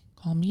tea.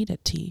 Calm heed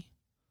at tea.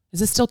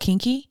 Is this still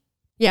Kinky?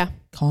 Yeah.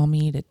 Calm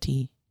heed at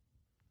tea.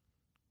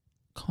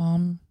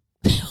 Calm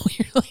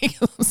You're like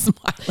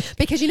smiling.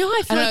 Because you know how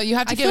I feel. I don't know, you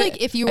have to I feel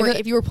like if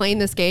you were playing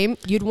this game,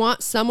 you'd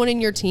want someone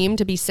in your team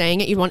to be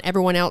saying it. You'd want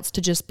everyone else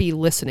to just be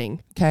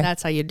listening. Okay.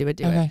 That's how you'd do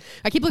it.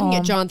 I keep looking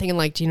at John thinking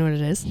like, do you know what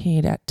it is?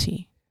 Heat at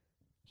tea.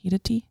 Heat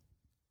at tea?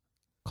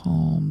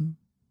 Calm.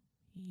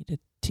 Heat at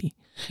tea.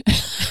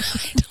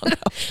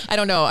 I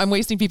don't know. I'm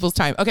wasting people's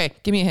time. Okay,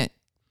 give me a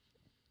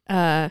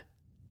hint.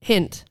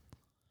 Hint.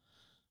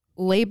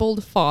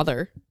 Labeled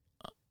father.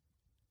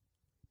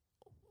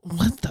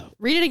 What the?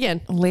 Read it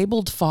again.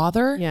 Labeled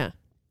father? Yeah.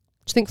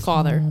 Just think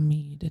father. Calm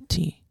heat at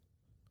tea.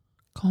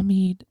 Calm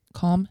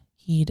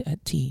heat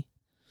at tea.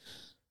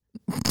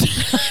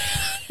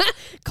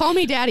 Call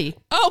me daddy.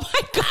 Oh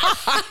my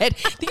God.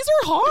 These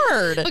are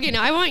hard. Okay,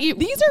 now I want you.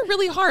 These are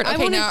really hard.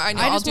 Okay, now I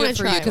know. I'll do it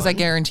for you because I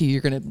guarantee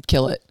you're going to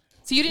kill it.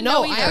 So you didn't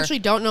know either. I actually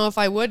don't know if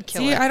I would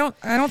kill it. I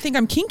don't think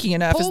I'm kinky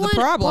enough is the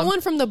problem. Pull one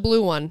from the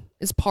blue one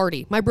is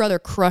party. My brother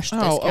crushed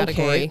this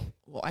category. Okay.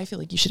 Well, I feel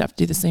like you should have to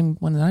do the same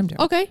one that I'm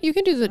doing. Okay, you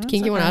can do the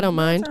kinky one. I don't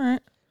mind. All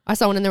right. I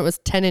saw one in there that was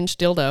 10-inch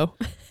dildo.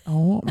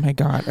 Oh my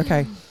God.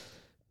 Okay.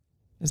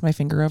 Is my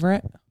finger over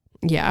it?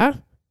 Yeah.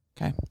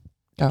 Okay.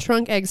 Go.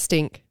 Trunk eggs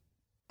stink.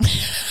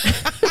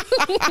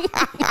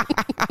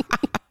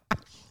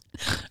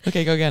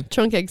 Okay, go again.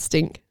 Trunk eggs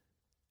stink.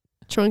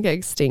 Trunk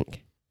eggs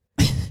stink.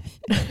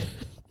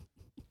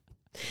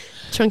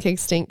 Trunk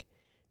eggs stink.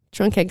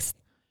 Trunk eggs.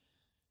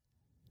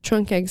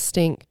 Trunk eggs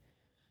stink.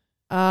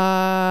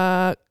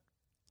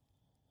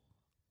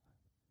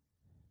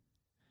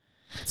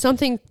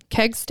 Something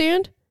keg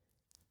stand?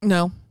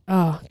 No.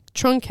 Oh,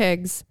 trunk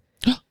eggs.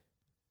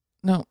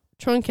 No.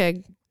 Trunk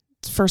egg.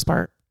 First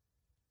part.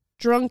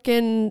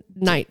 Drunken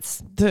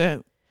nights.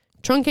 The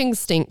trunk eggs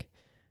stink.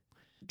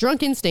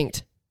 Drunk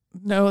instinct.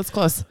 No, it's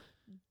close.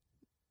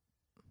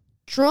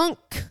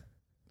 Drunk.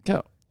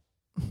 Go.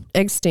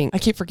 Egg stink. I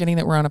keep forgetting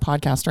that we're on a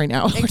podcast right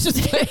now. We're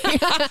just playing.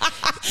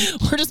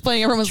 We're just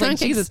playing. Everyone's trunk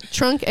like, Jesus.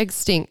 Trunk eggs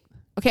stink.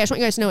 Okay, I just want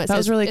you guys to know that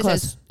was really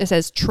close. It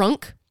says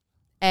trunk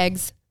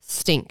eggs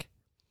stink.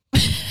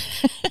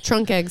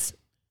 Trunk eggs.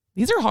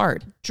 These are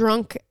hard.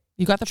 Drunk.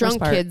 You got the first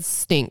part. Drunk kids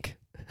stink.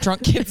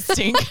 Drunk kids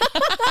stink.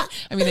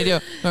 I mean, they do. You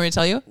want me to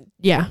tell you?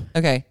 Yeah.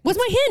 Okay. What's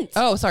my hint?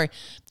 Oh, sorry.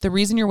 The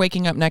reason you're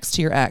waking up next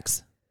to your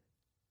ex.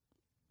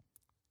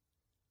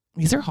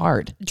 These are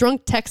hard.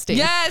 Drunk texting.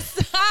 Yes.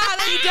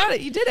 You got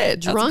it. You did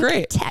it. Drunk That's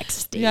great.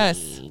 texting.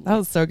 Yes. That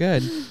was so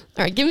good.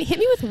 All right. Hit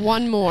me with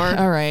one more.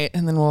 All right.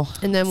 And then we'll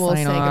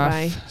say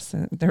goodbye.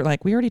 So they're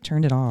like, we already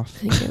turned it off.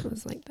 I think it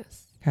was like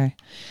this. Okay.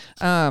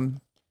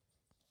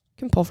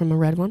 You can pull from a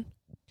red one.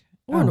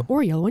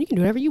 Or yellow one. You can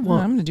do whatever you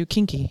want. I'm going to do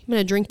kinky. I'm going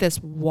to drink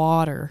this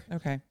water.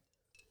 Okay.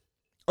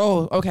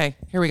 Oh, okay.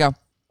 Here we go.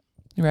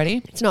 You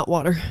ready? It's not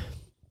water.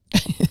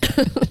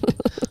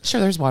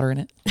 Sure, there's water in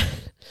it.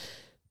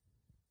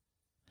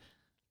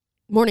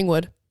 Morning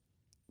wood.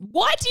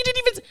 What? You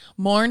didn't even...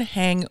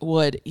 Morn-hang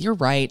wood. You're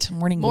right.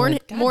 Morning wood.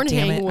 God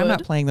damn it. I'm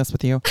not playing this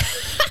with you.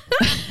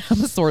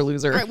 I'm a sore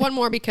loser. All right, one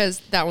more because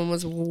that one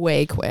was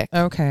way quick.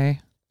 Okay.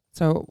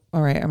 So,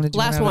 all right. I'm going to do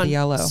last one.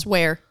 Yellow.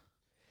 Swear.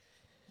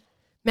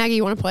 Maggie,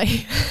 you want to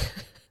play?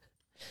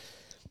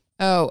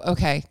 Oh,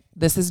 okay.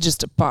 This is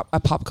just a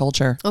pop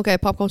culture. Okay,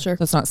 pop culture.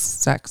 So it's not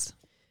sex.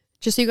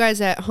 Just so you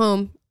guys at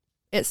home,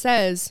 it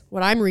says,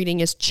 what I'm reading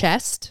is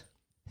chest,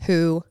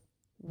 who,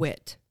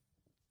 wit.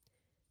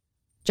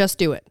 Just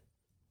do it.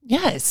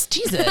 Yes,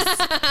 Jesus.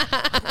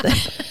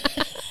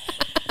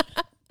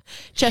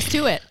 Chest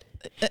to it.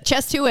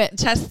 Chest to it.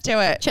 Chest to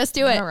it. Chest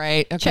to it. All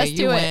right. Okay, chest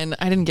you win.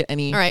 I didn't get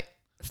any. All right.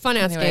 Fun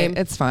ass game.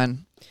 It's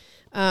fun.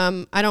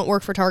 I don't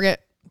work for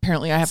Target.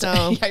 Apparently I have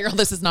to. Yeah,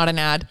 this is not an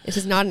ad. This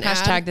is not an ad.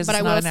 Hashtag this is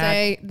not an ad. But I will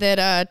say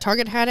that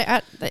Target had it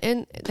at the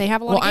end. They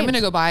have a lot of games. I'm going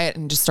to go buy it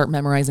and just start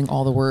memorizing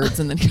all the words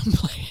and then come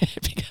play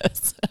it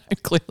because I'm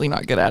clearly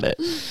not good at it.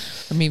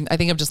 I mean, I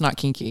think I'm just not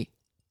kinky.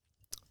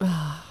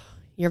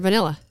 You're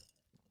vanilla.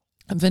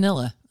 I'm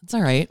vanilla. It's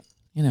all right.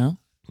 You know.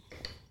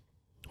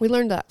 We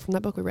learned that from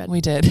that book we read.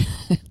 We did.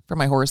 From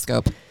my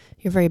horoscope.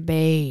 You're very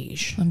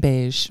beige. I'm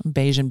beige. I'm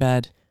beige in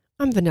bed.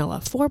 I'm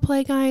vanilla.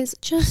 Foreplay, guys.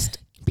 Just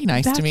be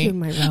nice to me. Vacuum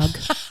my rug.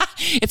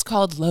 It's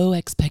called low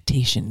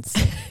expectations.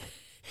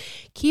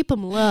 Keep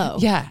them low.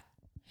 Yeah.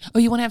 Oh,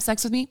 you want to have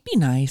sex with me? Be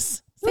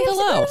nice. Say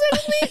hello.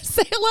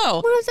 Say hello.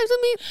 Want to have sex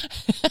with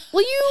me?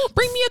 Will you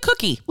bring me a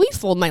cookie? Will you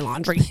fold my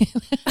laundry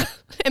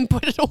and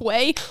put it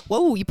away?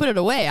 Whoa, you put it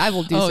away. I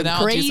will do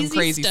some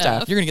crazy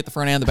stuff. You're going to get the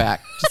front and the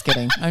back. Just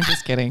kidding. I'm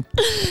just kidding.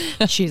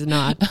 She's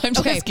not. I'm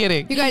just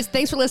kidding. You guys,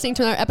 thanks for listening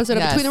to another episode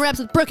of Between the Reps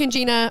with Brooke and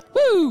Gina.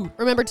 Woo!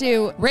 Remember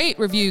to rate,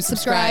 review,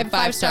 subscribe,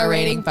 5-star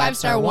rating,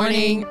 5-star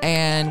warning,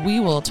 and we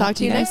will talk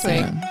to you next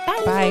week.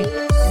 Bye.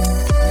 Bye.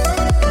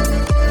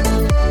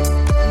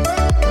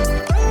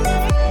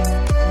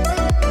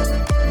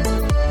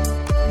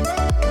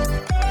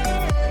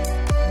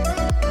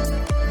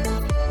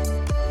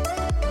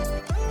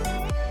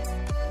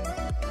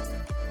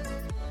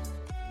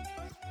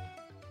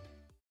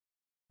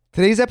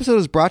 Today's episode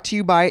is brought to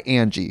you by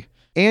Angie.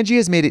 Angie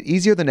has made it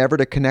easier than ever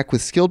to connect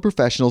with skilled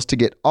professionals to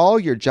get all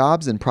your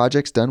jobs and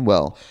projects done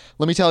well.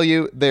 Let me tell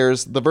you,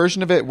 there's the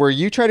version of it where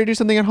you try to do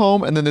something at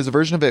home, and then there's a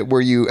version of it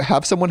where you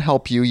have someone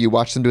help you, you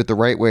watch them do it the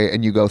right way,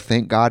 and you go,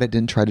 thank God I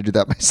didn't try to do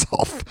that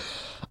myself.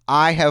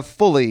 I have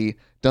fully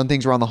done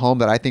things around the home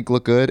that I think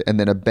look good, and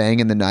then a bang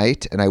in the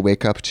night, and I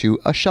wake up to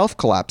a shelf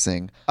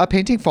collapsing, a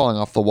painting falling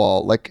off the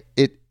wall.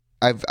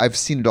 I've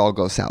seen it all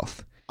go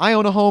south. I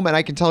own a home, and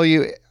I can tell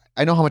you,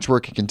 I know how much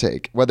work it can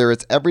take. Whether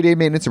it's everyday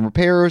maintenance and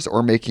repairs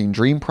or making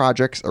dream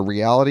projects a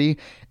reality,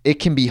 it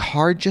can be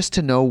hard just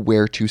to know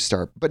where to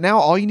start. But now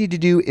all you need to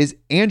do is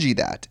Angie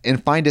that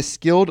and find a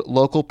skilled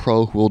local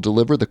pro who will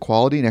deliver the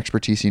quality and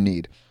expertise you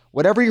need.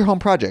 Whatever your home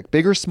project,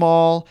 big or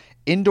small,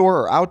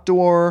 indoor or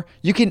outdoor,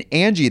 you can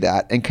Angie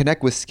that and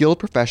connect with skilled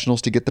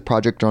professionals to get the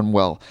project done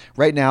well.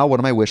 Right now, one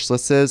of my wish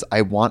lists is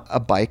I want a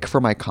bike for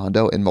my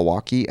condo in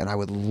Milwaukee, and I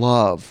would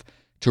love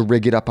to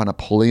rig it up on a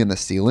pulley in the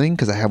ceiling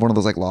because I have one of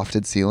those like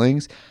lofted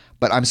ceilings,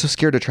 but I'm so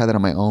scared to try that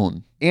on my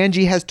own.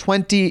 Angie has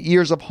 20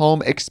 years of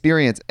home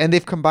experience, and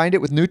they've combined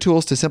it with new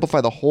tools to simplify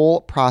the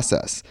whole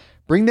process.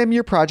 Bring them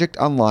your project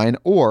online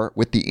or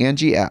with the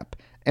Angie app.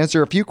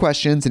 Answer a few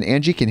questions and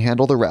Angie can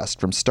handle the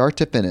rest from start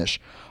to finish,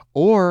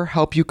 or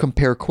help you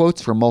compare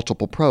quotes from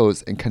multiple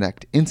pros and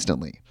connect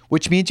instantly,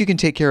 which means you can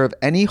take care of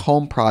any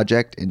home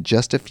project in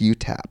just a few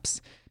taps.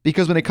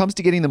 Because when it comes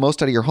to getting the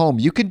most out of your home,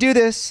 you can do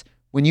this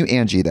when you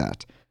Angie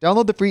that.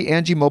 Download the free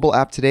Angie mobile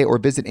app today or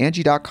visit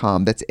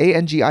Angie.com. That's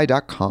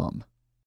ANGI.com.